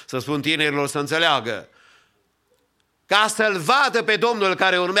fructifer, să spun tinerilor să înțeleagă, ca să-l vadă pe Domnul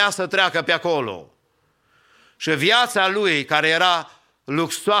care urmea să treacă pe acolo. Și viața lui, care era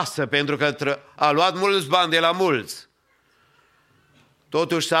luxoasă, pentru că a luat mulți bani de la mulți,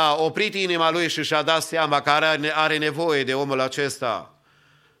 totuși s-a oprit inima lui și și-a dat seama că are nevoie de omul acesta.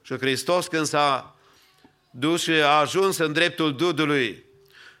 Și Hristos, când s-a dus și a ajuns în dreptul dudului,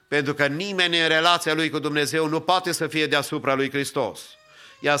 pentru că nimeni în relația lui cu Dumnezeu nu poate să fie deasupra lui Hristos,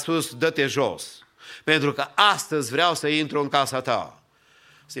 i-a spus, dă-te jos, pentru că astăzi vreau să intru în casa ta.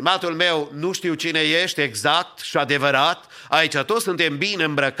 Stimatul meu, nu știu cine ești exact și adevărat, aici toți suntem bine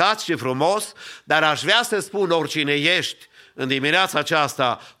îmbrăcați și frumos, dar aș vrea să spun, oricine ești, în dimineața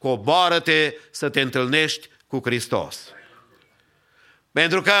aceasta, coboară-te să te întâlnești cu Hristos.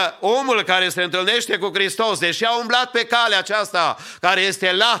 Pentru că omul care se întâlnește cu Hristos, deși a umblat pe calea aceasta care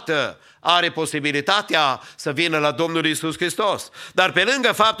este lată, are posibilitatea să vină la Domnul Iisus Hristos. Dar pe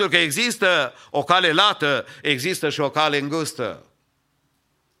lângă faptul că există o cale lată, există și o cale îngustă.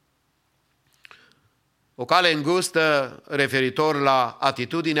 O cale îngustă referitor la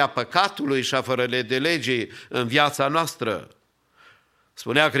atitudinea păcatului și a fără de legii în viața noastră.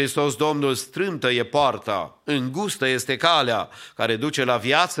 Spunea Hristos Domnul, strâmtă e poarta, îngustă este calea care duce la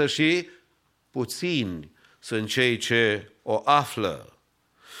viață și puțini sunt cei ce o află.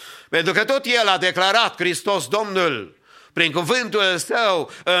 Pentru că tot El a declarat, Hristos Domnul, prin cuvântul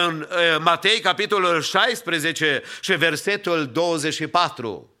Său în Matei, capitolul 16 și versetul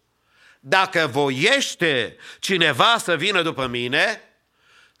 24. Dacă voiește cineva să vină după mine,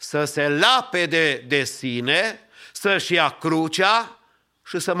 să se lapede de sine, să-și ia crucea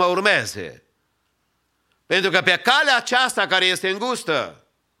și să mă urmeze. Pentru că pe calea aceasta care este îngustă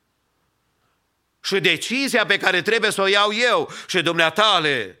și decizia pe care trebuie să o iau eu și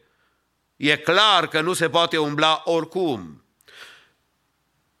dumneatale, e clar că nu se poate umbla oricum.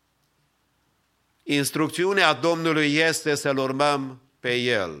 Instrucțiunea Domnului este să-L urmăm pe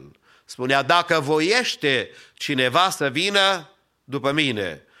El. Spunea, dacă voiește cineva să vină după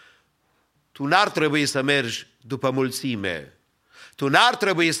mine, tu n-ar trebui să mergi după mulțime. Tu n-ar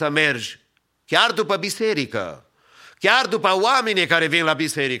trebui să mergi chiar după biserică, chiar după oamenii care vin la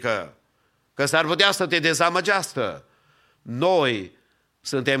biserică, că s-ar putea să te dezamăgească. Noi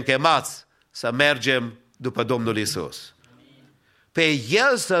suntem chemați să mergem după Domnul Iisus. Pe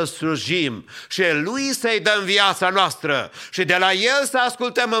El să slujim și Lui să-i dăm viața noastră și de la El să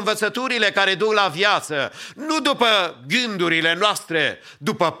ascultăm învățăturile care duc la viață, nu după gândurile noastre,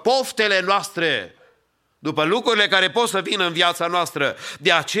 după poftele noastre, după lucrurile care pot să vină în viața noastră.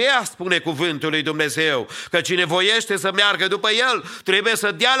 De aceea spune cuvântul lui Dumnezeu că cine voiește să meargă după El trebuie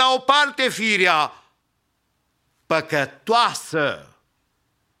să dea la o parte firea păcătoasă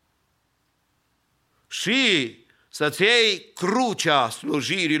și să-ți iei crucea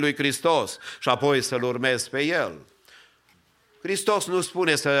slujirii lui Hristos și apoi să-L urmezi pe El. Hristos nu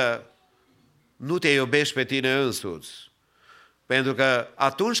spune să nu te iubești pe tine însuți. Pentru că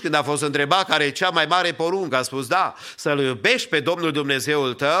atunci când a fost întrebat care e cea mai mare poruncă, a spus da, să-L iubești pe Domnul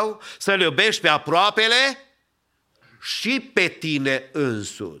Dumnezeul tău, să-L iubești pe aproapele și pe tine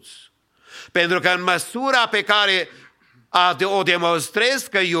însuți. Pentru că în măsura pe care o demonstrezi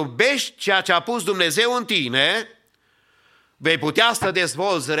că iubești ceea ce a pus Dumnezeu în tine, vei putea să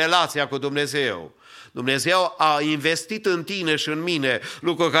dezvolți relația cu Dumnezeu. Dumnezeu a investit în tine și în mine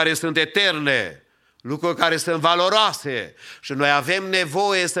lucruri care sunt eterne, lucruri care sunt valoroase și noi avem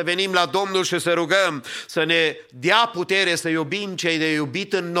nevoie să venim la Domnul și să rugăm să ne dea putere să iubim ce e de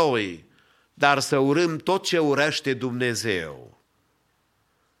iubit în noi, dar să urâm tot ce urăște Dumnezeu.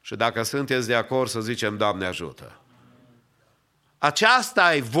 Și dacă sunteți de acord să zicem, Doamne ajută.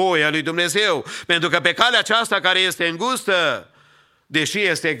 Aceasta e voia lui Dumnezeu, pentru că pe calea aceasta care este îngustă, deși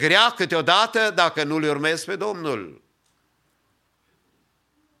este grea câteodată, dacă nu-L urmezi pe Domnul.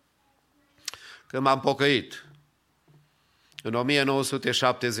 Când m-am pocăit, în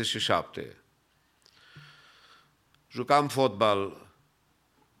 1977, jucam fotbal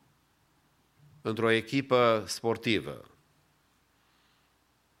într-o echipă sportivă.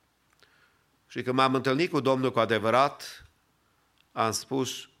 Și când m-am întâlnit cu Domnul cu adevărat, am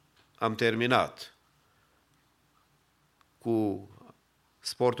spus, am terminat cu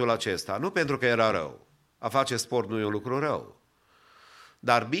sportul acesta. Nu pentru că era rău. A face sport nu e un lucru rău.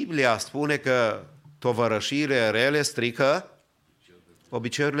 Dar Biblia spune că tovărășirile rele strică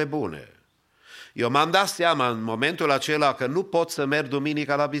obiceiurile bune. Eu m-am dat seama în momentul acela că nu pot să merg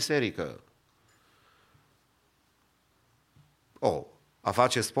duminica la biserică. A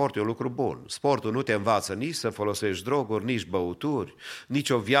face sport e un lucru bun. Sportul nu te învață nici să folosești droguri, nici băuturi, nici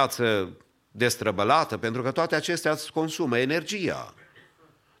o viață destrăbălată, pentru că toate acestea îți consumă energia.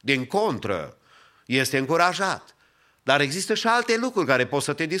 Din contră, este încurajat. Dar există și alte lucruri care pot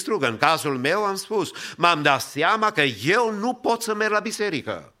să te distrugă. În cazul meu am spus, m-am dat seama că eu nu pot să merg la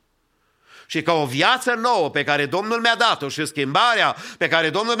biserică. Și că o viață nouă pe care Domnul mi-a dat-o și schimbarea pe care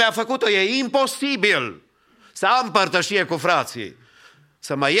Domnul mi-a făcut-o e imposibil să am părtășie cu frații.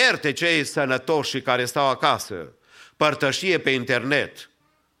 Să mă ierte cei sănătoși și care stau acasă. Părtășie pe internet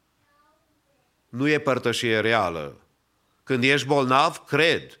nu e părtășie reală. Când ești bolnav,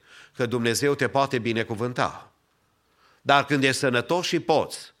 cred că Dumnezeu te poate binecuvânta. Dar când ești sănătos și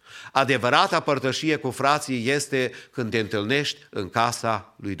poți, adevărata părtășie cu frații este când te întâlnești în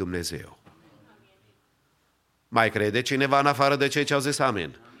casa lui Dumnezeu. Mai crede cineva în afară de cei ce au zis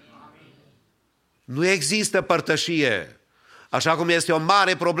amin? Nu există părtășie. Așa cum este o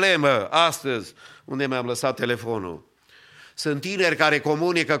mare problemă astăzi, unde mi-am lăsat telefonul. Sunt tineri care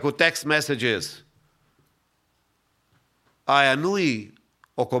comunică cu text messages. Aia nu-i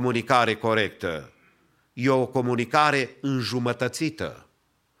o comunicare corectă, e o comunicare înjumătățită.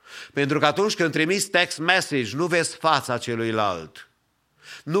 Pentru că atunci când trimiți text message, nu vezi fața celuilalt,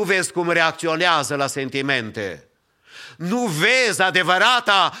 nu vezi cum reacționează la sentimente, nu vezi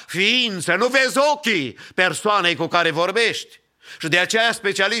adevărata ființă, nu vezi ochii persoanei cu care vorbești. Și de aceea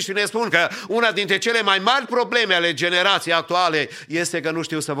specialiștii ne spun că una dintre cele mai mari probleme ale generației actuale este că nu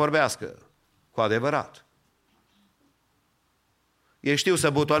știu să vorbească cu adevărat. Ei știu să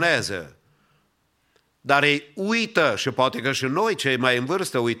butoneze, dar ei uită, și poate că și noi cei mai în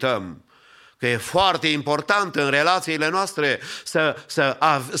vârstă uităm, că e foarte important în relațiile noastre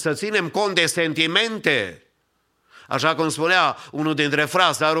să ținem cont de sentimente. Așa cum spunea unul dintre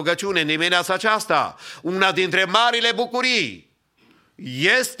frați la rugăciune în dimineața aceasta, una dintre marile bucurii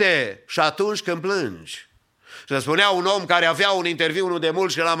este și atunci când plângi. Și spunea un om care avea un interviu nu de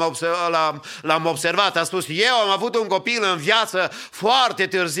mult și l-am observat, a spus, eu am avut un copil în viață foarte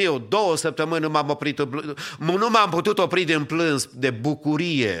târziu, 2 săptămâni nu m-am putut opri din plâns de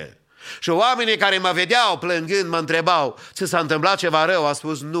bucurie. Și oamenii care mă vedeau plângând mă întrebau, ți s-a întâmplat ceva rău? A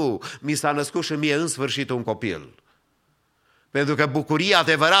spus, nu, mi s-a născut și mie în sfârșit un copil. Pentru că bucuria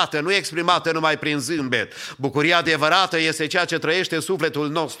adevărată nu e exprimată numai prin zâmbet. Bucuria adevărată este ceea ce trăiește sufletul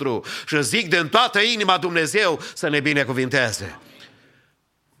nostru. Și zic din toată inima Dumnezeu să ne binecuvinteze.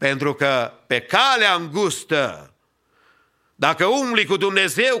 Pentru că pe calea îngustă, dacă umbli cu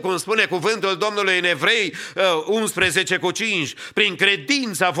Dumnezeu, cum spune cuvântul Domnului în Evrei 11:5, prin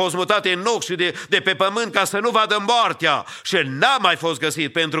credință a fost mutat Enoch și de pe pământ ca să nu vadă moartea și n-a mai fost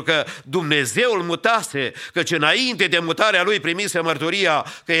găsit, pentru că Dumnezeu îl mutase, căci înainte de mutarea lui primise mărturia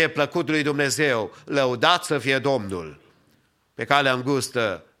că e plăcut lui Dumnezeu. Lăudat să fie Domnul! Pe calea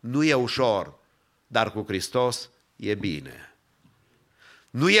îngustă nu e ușor, dar cu Hristos e bine.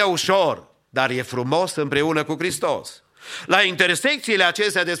 Nu e ușor, dar e frumos împreună cu Hristos. La intersecțiile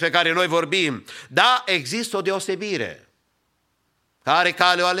acestea despre care noi vorbim, da, există o deosebire. Care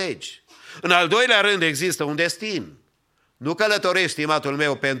cale o alegi? În al doilea rând există un destin. Nu călătorești, stimatul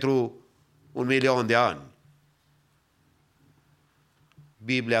meu, pentru 1.000.000 de ani.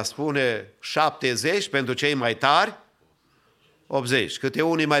 Biblia spune 70 pentru cei mai tari, 80. Câte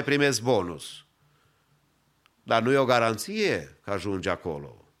unii mai primesc bonus. Dar nu e o garanție că ajungi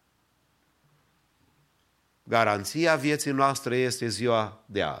acolo. Garanția vieții noastre este ziua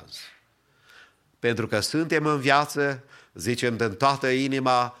de azi. Pentru că suntem în viață, zicem din toată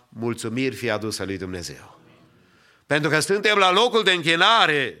inima, mulțumiri fie adusă lui Dumnezeu. Pentru că suntem la locul de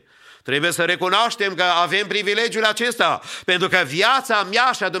închinare, trebuie să recunoaștem că avem privilegiul acesta, pentru că viața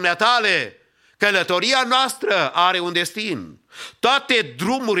mea și a dumneatale, călătoria noastră are un destin. Toate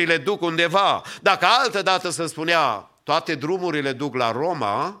drumurile duc undeva. Dacă altă dată se spunea, toate drumurile duc la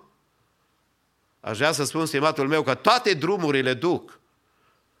Roma, aș vrea să spun, stimatul meu, că toate drumurile duc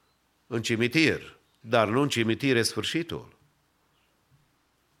în cimitir, dar nu în cimitir e sfârșitul.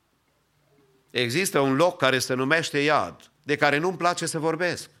 Există un loc care se numește iad, de care nu-mi place să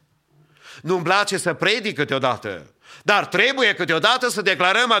vorbesc. Nu-mi place să predic câteodată, dar trebuie câteodată să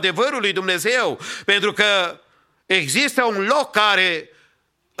declarăm adevărul lui Dumnezeu, pentru că există un loc care,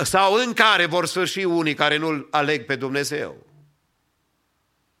 sau în care vor sfârși unii care nu-L aleg pe Dumnezeu.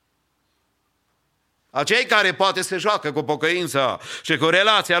 Acei care poate se joacă cu pocăința și cu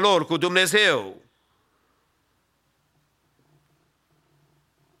relația lor cu Dumnezeu.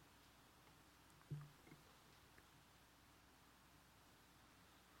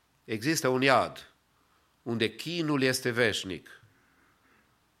 Există un iad unde chinul este veșnic.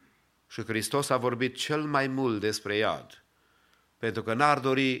 Și Hristos a vorbit cel mai mult despre iad, pentru că n-ar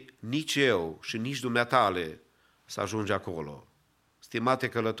dori nici eu și nici dumneatale să ajungi acolo. Stimate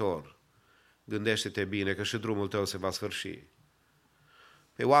călător, gândește-te bine că și drumul tău se va sfârși.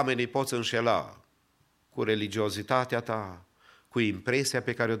 Pe oamenii poți înșela cu religiozitatea ta, cu impresia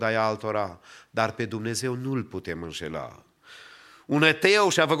pe care o dai altora, dar pe Dumnezeu nu-L putem înșela. Un ateu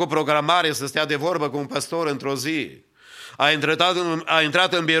și-a făcut programare să stea de vorbă cu un păstor într-o zi. A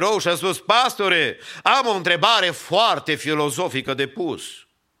intrat în birou și a spus: pastore, am o întrebare foarte filozofică de pus.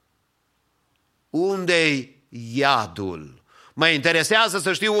 Unde-i iadul? Mă interesează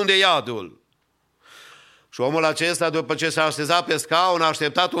să știu unde-i iadul. Și omul acesta, după ce s-a așezat pe scaun, a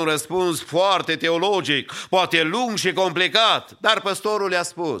așteptat un răspuns foarte teologic, poate lung și complicat, dar păstorul i-a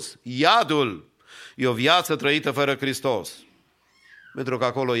spus: iadul e o viață trăită fără Hristos, pentru că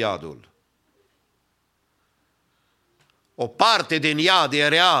acolo iadul. O parte din iad e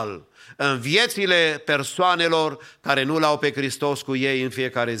real în viețile persoanelor care nu l-au pe Hristos cu ei în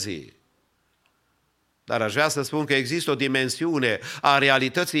fiecare zi. Dar aș vrea să spun că există o dimensiune a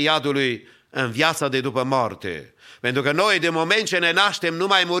realității iadului în viața de după moarte. Pentru că noi, de moment ce ne naștem, nu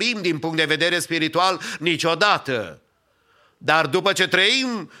mai murim din punct de vedere spiritual niciodată. Dar după ce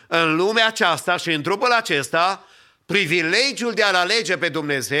trăim în lumea aceasta și în trupul acesta, privilegiul de a-L alege pe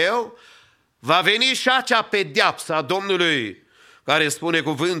Dumnezeu, va veni și acea pedeapsă a Domnului, care spune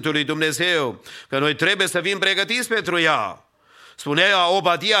cuvântul lui Dumnezeu că noi trebuie să fim pregătiți pentru ea. Spunea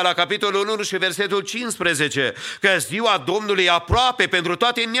Obadia la capitolul 1 și versetul 15 că ziua Domnului e aproape pentru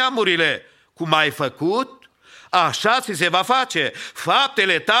toate neamurile. Cum ai făcut, așa ți se va face.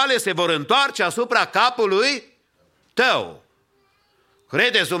 Faptele tale se vor întoarce asupra capului tău.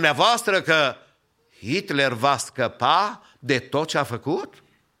 Credeți dumneavoastră că Hitler va scăpa de tot ce a făcut?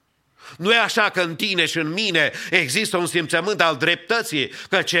 Nu e așa că în tine și în mine există un simțământ al dreptății,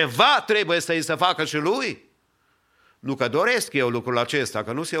 că ceva trebuie să-i se facă și lui? Nu că doresc eu lucrul acesta,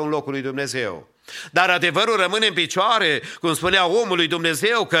 că nu se iau în locul lui Dumnezeu. Dar adevărul rămâne în picioare, cum spunea omul lui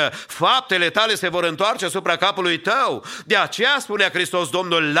Dumnezeu, că faptele tale se vor întoarce asupra capului tău. De aceea spunea Hristos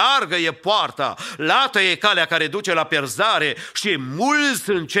Domnul: largă e poarta, lată e calea care duce la pierzare și mulți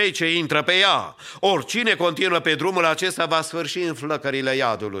sunt cei ce intră pe ea. Oricine continuă pe drumul acesta va sfârși în flăcările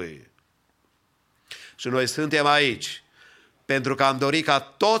iadului. Și noi suntem aici pentru că am dorit ca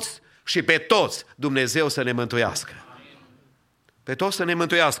toți și pe toți Dumnezeu să ne mântuiască. Pe toți să ne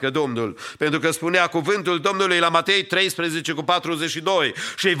mântuiască Domnul, pentru că spunea cuvântul Domnului la Matei 13:42: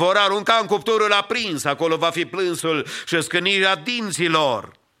 și îi vor arunca în cuptorul aprins, acolo va fi plânsul și scânirea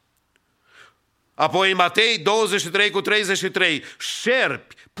dinților. Apoi Matei 23:33: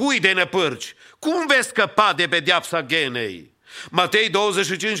 șerpi, pui de năpârci, cum veți scăpa de pedeapsa ghenei? Matei 25:41: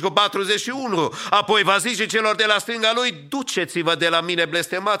 apoi va zice celor de la stânga lui: duceți-vă de la mine,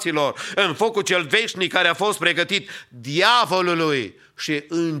 blestemaților, în focul cel veșnic care a fost pregătit diavolului și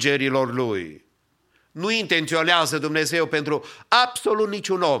îngerilor lui. Nu intenționează Dumnezeu pentru absolut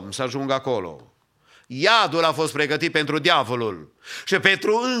niciun om să ajungă acolo. Iadul a fost pregătit pentru diavolul și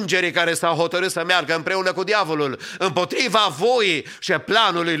pentru îngerii care s-au hotărât să meargă împreună cu diavolul împotriva voii și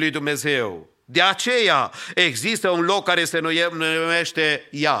planului lui Dumnezeu. De aceea există un loc care se numește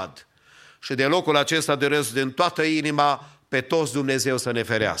iad. Și de locul acesta doresc din toată inima pe toți Dumnezeu să ne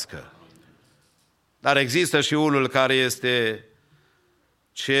ferească. Dar există și unul care este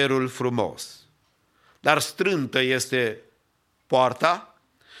cerul frumos. Dar strântă este poarta,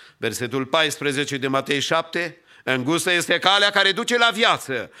 versetul 14 de Matei 7, îngustă este calea care duce la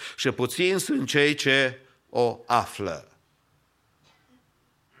viață și puțini sunt cei ce o află.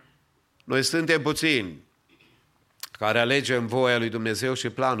 Noi suntem puțini care alegem voia lui Dumnezeu și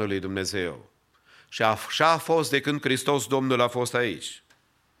planul lui Dumnezeu. Și așa a fost de când Hristos Domnul a fost aici.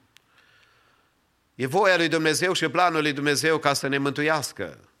 E voia lui Dumnezeu și planul lui Dumnezeu ca să ne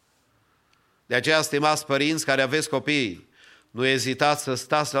mântuiască. De aceea, stimați părinți care aveți copii, nu ezitați să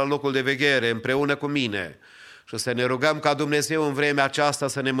stați la locul de veghere împreună cu mine și să ne rugăm ca Dumnezeu în vremea aceasta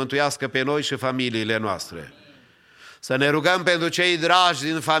să ne mântuiască pe noi și familiile noastre. Să ne rugăm pentru cei dragi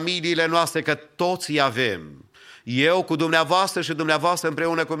din familiile noastre, că toți îi avem. Eu cu dumneavoastră și dumneavoastră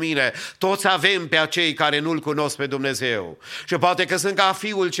împreună cu mine, toți avem pe acei care nu-L cunosc pe Dumnezeu. Și poate că sunt ca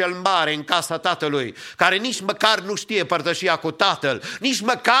fiul cel mare în casa tatălui, care nici măcar nu știe părtășia cu tatăl, nici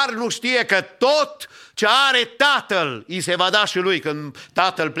măcar nu știe că tot ce are tatăl îi se va da și lui când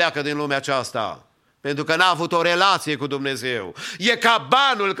tatăl pleacă din lumea aceasta. Pentru că n-a avut o relație cu Dumnezeu. E ca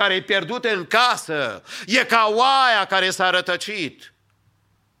banul care e pierdut în casă, e ca oaia care s-a rătăcit.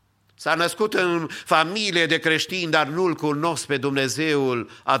 S-a născut în familie de creștini, dar nu-L cunosc pe Dumnezeul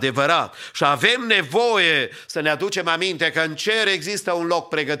adevărat. Și avem nevoie să ne aducem aminte că în cer există un loc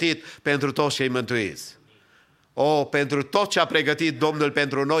pregătit pentru toți cei mântuiți. Pentru tot ce a pregătit Domnul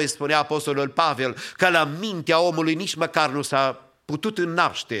pentru noi, spunea Apostolul Pavel, că la mintea omului nici măcar nu s-a putut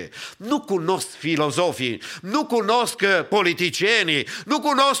înnaște. Nu cunosc filozofii, nu cunosc politicienii, nu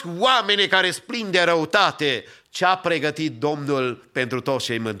cunosc oamenii care sprind de răutate ce a pregătit Domnul pentru toți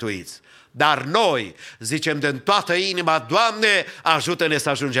cei mântuiți. Dar noi zicem din toată inima, Doamne, ajută-ne să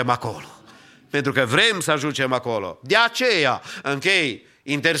ajungem acolo. Pentru că vrem să ajungem acolo. De aceea, închei,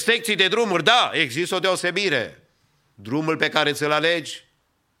 intersecții de drumuri, da, există o deosebire. Drumul pe care ți-l alegi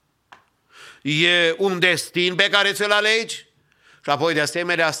e un destin pe care ți-l alegi. Și apoi, de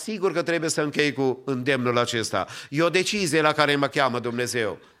asemenea, sigur că trebuie să închei cu îndemnul acesta. E o decizie la care mă cheamă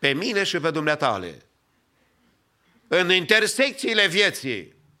Dumnezeu, pe mine și pe dumneatale. În intersecțiile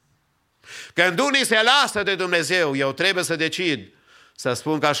vieții, când unii se lasă de Dumnezeu, eu trebuie să decid, să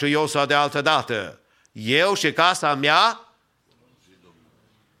spun ca și Iosua de altă dată, eu și casa mea,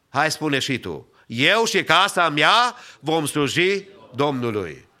 hai spune și tu, eu și casa mea vom sluji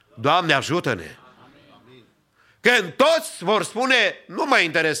Domnului. Doamne, ajută-ne! Când toți vor spune, nu mă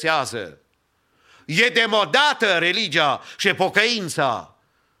interesează, e demodată religia și pocăința,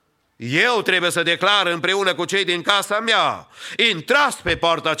 eu trebuie să declar împreună cu cei din casa mea, intrați pe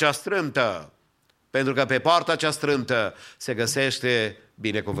poarta cea strâmtă, pentru că pe poarta cea strâmtă se găsește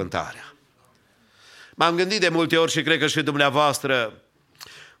binecuvântarea. M-am gândit de multe ori și cred că și dumneavoastră,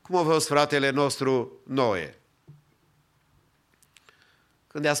 cum a fost fratele nostru Noe,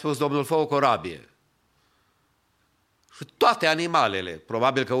 când i-a spus Domnul, fă o corabie. Și toate animalele,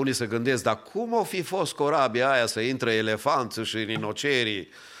 probabil că unii se gândesc, dar cum o fi fost corabia aia să intre elefanții și rinocerii?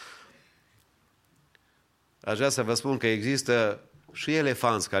 Aș vrea să vă spun că există și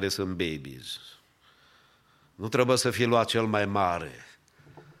elefanți care sunt babies. Nu trebuie să fie luat cel mai mare.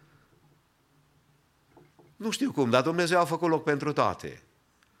 Nu știu cum, dar Dumnezeu a făcut loc pentru toate.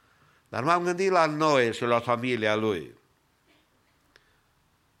 Dar m-am gândit la Noe și la familia lui.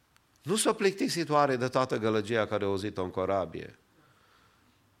 Nu s-o plictisit oare de toată gălăgia care a auzit-o în corabie?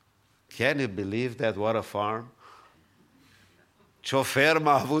 Can you believe that? What a farm? Ce-o fermă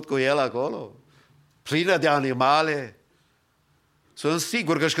a avut cu el acolo? Plină de animale? Sunt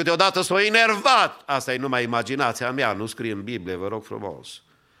sigur că și câteodată s-o enervat. Asta e numai imaginația mea, nu scrie în Biblie, vă rog frumos.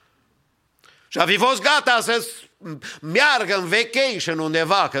 Și a fi fost gata să meargă în vacation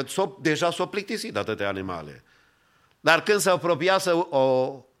undeva, că deja s-o plictisit atâtea animale. Dar când s-a apropiat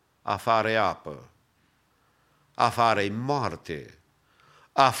afară-i apă, afară-i moarte,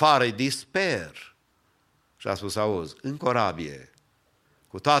 afară-i disper. Și a spus, auzi, în corabie,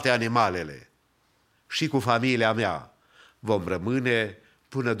 cu toate animalele și cu familia mea, vom rămâne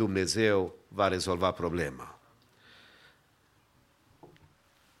până Dumnezeu va rezolva problema.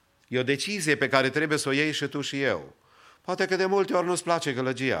 E o decizie pe care trebuie să o iei și tu și eu. Poate că de multe ori nu-ți place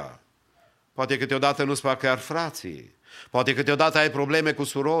gălăgia, poate câteodată nu-ți plac chiar frații, poate câteodată ai probleme cu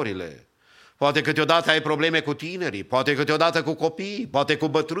surorile, Poate câteodată ai probleme cu tinerii, poate câteodată cu copiii, poate cu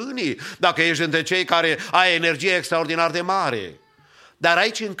bătrânii, dacă ești între cei care ai energie extraordinar de mare. Dar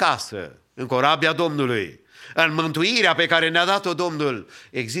aici în casă, în corabia Domnului, în mântuirea pe care ne-a dat-o Domnul,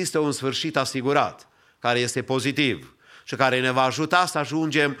 există un sfârșit asigurat, care este pozitiv și care ne va ajuta să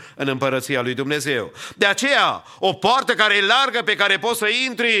ajungem în împărăția lui Dumnezeu. De aceea, o poartă care e largă, pe care poți să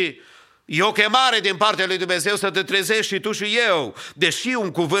intri, e o chemare din partea lui Dumnezeu să te trezești și tu și eu, deși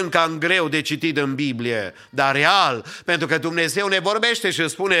un cuvânt cam greu de citit în Biblie, dar real, pentru că Dumnezeu ne vorbește și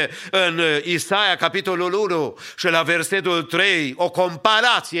spune în Isaia, capitolul 1 și la versetul 3, o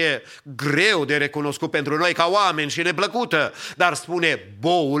comparație greu de recunoscut pentru noi ca oameni și neplăcută, dar spune,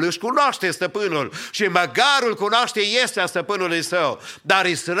 boul își cunoaște stăpânul și măgarul cunoaște iestea stăpânului său, dar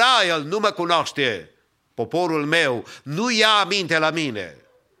Israel nu mă cunoaște, poporul meu nu ia aminte la mine.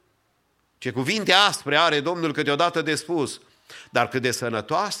 Ce cuvinte aspre are Domnul câteodată de spus, dar cât de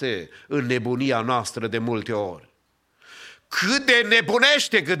sănătoase în nebunia noastră de multe ori. Cât de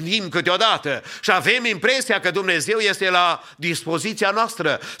nebunește gândim câteodată și avem impresia că Dumnezeu este la dispoziția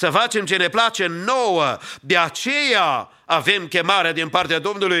noastră să facem ce ne place nouă. De aceea avem chemarea din partea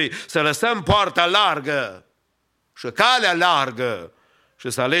Domnului să lăsăm poarta largă și calea largă și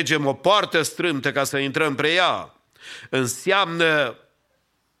să alegem o poartă strâmtă ca să intrăm pre ea. Înseamnă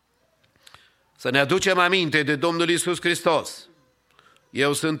să ne aducem aminte de Domnul Iisus Hristos.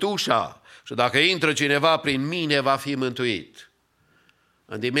 Eu sunt ușa și dacă intră cineva prin mine va fi mântuit.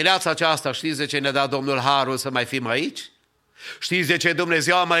 În dimineața aceasta știți de ce ne-a dat Domnul harul să mai fim aici? Știți de ce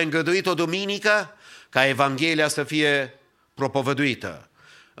Dumnezeu a mai îngăduit o duminică? Ca Evanghelia să fie propovăduită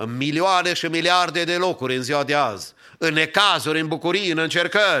în milioane și miliarde de locuri în ziua de azi, în necazuri, în bucurii, în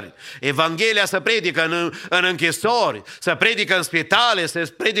încercări. Evanghelia să predică în închisori, să predică în spitale,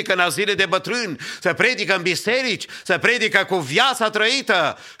 să predică în azile de bătrâni, să predică în biserici, să predică cu viața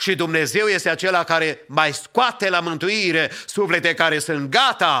trăită. Și Dumnezeu este acela care mai scoate la mântuire suflete care sunt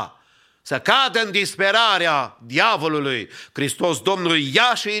gata să cadă în disperarea diavolului. Hristos Domnul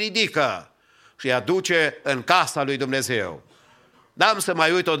ia și îi ridică și îi aduce în casa lui Dumnezeu. N-am să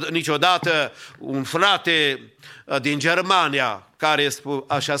mai uit niciodată un frate din Germania care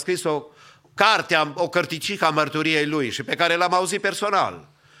și-a scris o carte, o cărticică a mărturiei lui și pe care l-am auzit personal.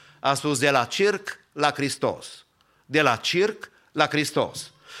 A spus de la circ la Hristos. De la circ la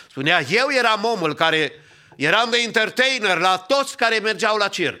Hristos. Spunea, eu eram omul care eram de entertainer la toți care mergeau la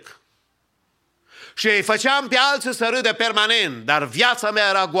circ. Și îi făceam pe alții să râdă permanent, dar viața mea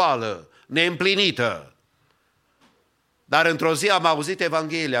era goală, neîmplinită. Dar într-o zi am auzit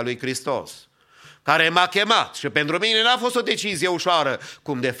Evanghelia lui Hristos, care m-a chemat și pentru mine n-a fost o decizie ușoară,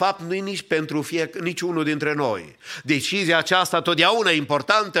 cum de fapt nu-i nici pentru niciunul dintre noi. Decizia aceasta totdeauna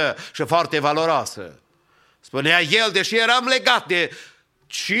importantă și foarte valoroasă. Spunea el, deși eram legat de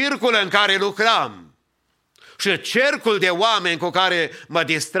circul în care lucram și cercul de oameni cu care mă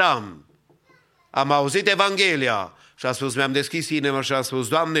distram, am auzit Evanghelia. Și a spus, mi-am deschis inima și a spus,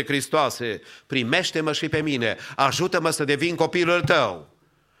 Doamne Hristoase, primește-mă și pe mine, ajută-mă să devin copilul Tău.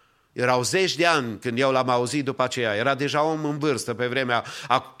 Erau 10 de ani când eu l-am auzit după aceea, era deja om în vârstă pe vremea,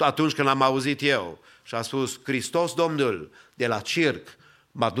 atunci când l-am auzit eu. Și a spus, Hristos Domnul, de la circ,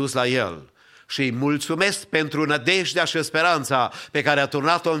 m-a dus la El. Și îi mulțumesc pentru nădejdea și speranța pe care a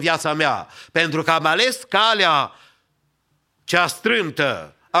turnat-o în viața mea, pentru că am ales calea cea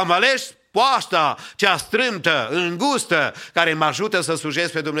strâmtă, am ales poasta cea strâmtă, îngustă, care mă ajută să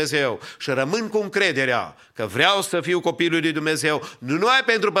slujesc pe Dumnezeu și rămân cu încrederea că vreau să fiu copilul lui Dumnezeu, nu numai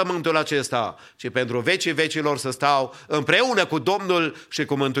pentru pământul acesta, ci pentru vecii vecilor să stau împreună cu Domnul și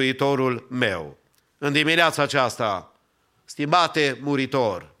cu Mântuitorul meu. În dimineața aceasta, stimate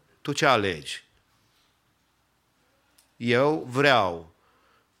muritor, tu ce alegi? Eu vreau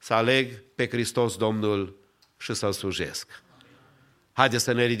să aleg pe Hristos Domnul și să-L slujesc. Haideți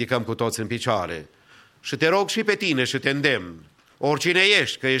să ne ridicăm cu toți în picioare și te rog și pe tine și te îndemn, oricine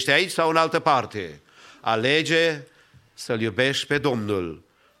ești, că ești aici sau în altă parte, alege să-L iubești pe Domnul,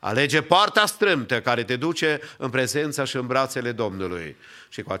 alege poarta strâmtă care te duce în prezența și în brațele Domnului.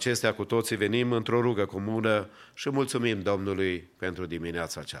 Și cu acestea cu toții venim într-o rugă comună și mulțumim Domnului pentru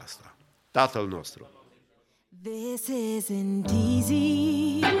dimineața aceasta. Tatăl nostru. This isn't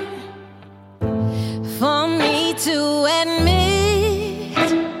easy for me to admit.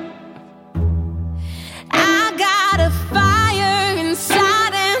 I got a fire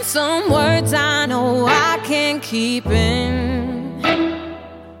inside and some words I know I can't keep in.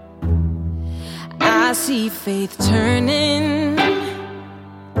 I see faith turning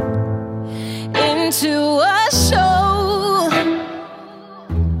into a show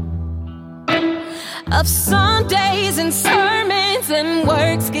of Sundays and sermons and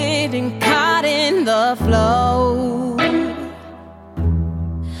works getting caught overflow.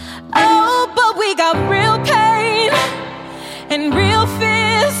 Oh, but we got real pain and real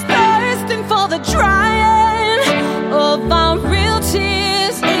fears, thirsting for the drying of our real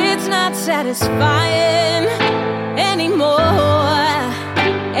tears. It's not satisfying anymore.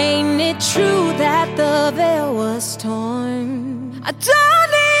 Ain't it true that the veil was torn? I don't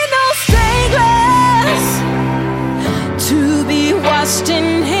need no stained glass to be washed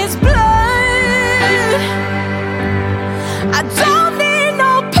in his blood. I don't need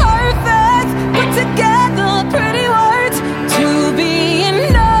no perfect, put together pretty words to be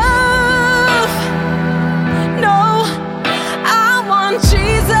enough. No, I want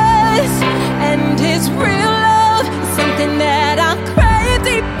Jesus and his real love, something that I crave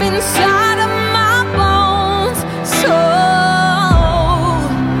deep inside.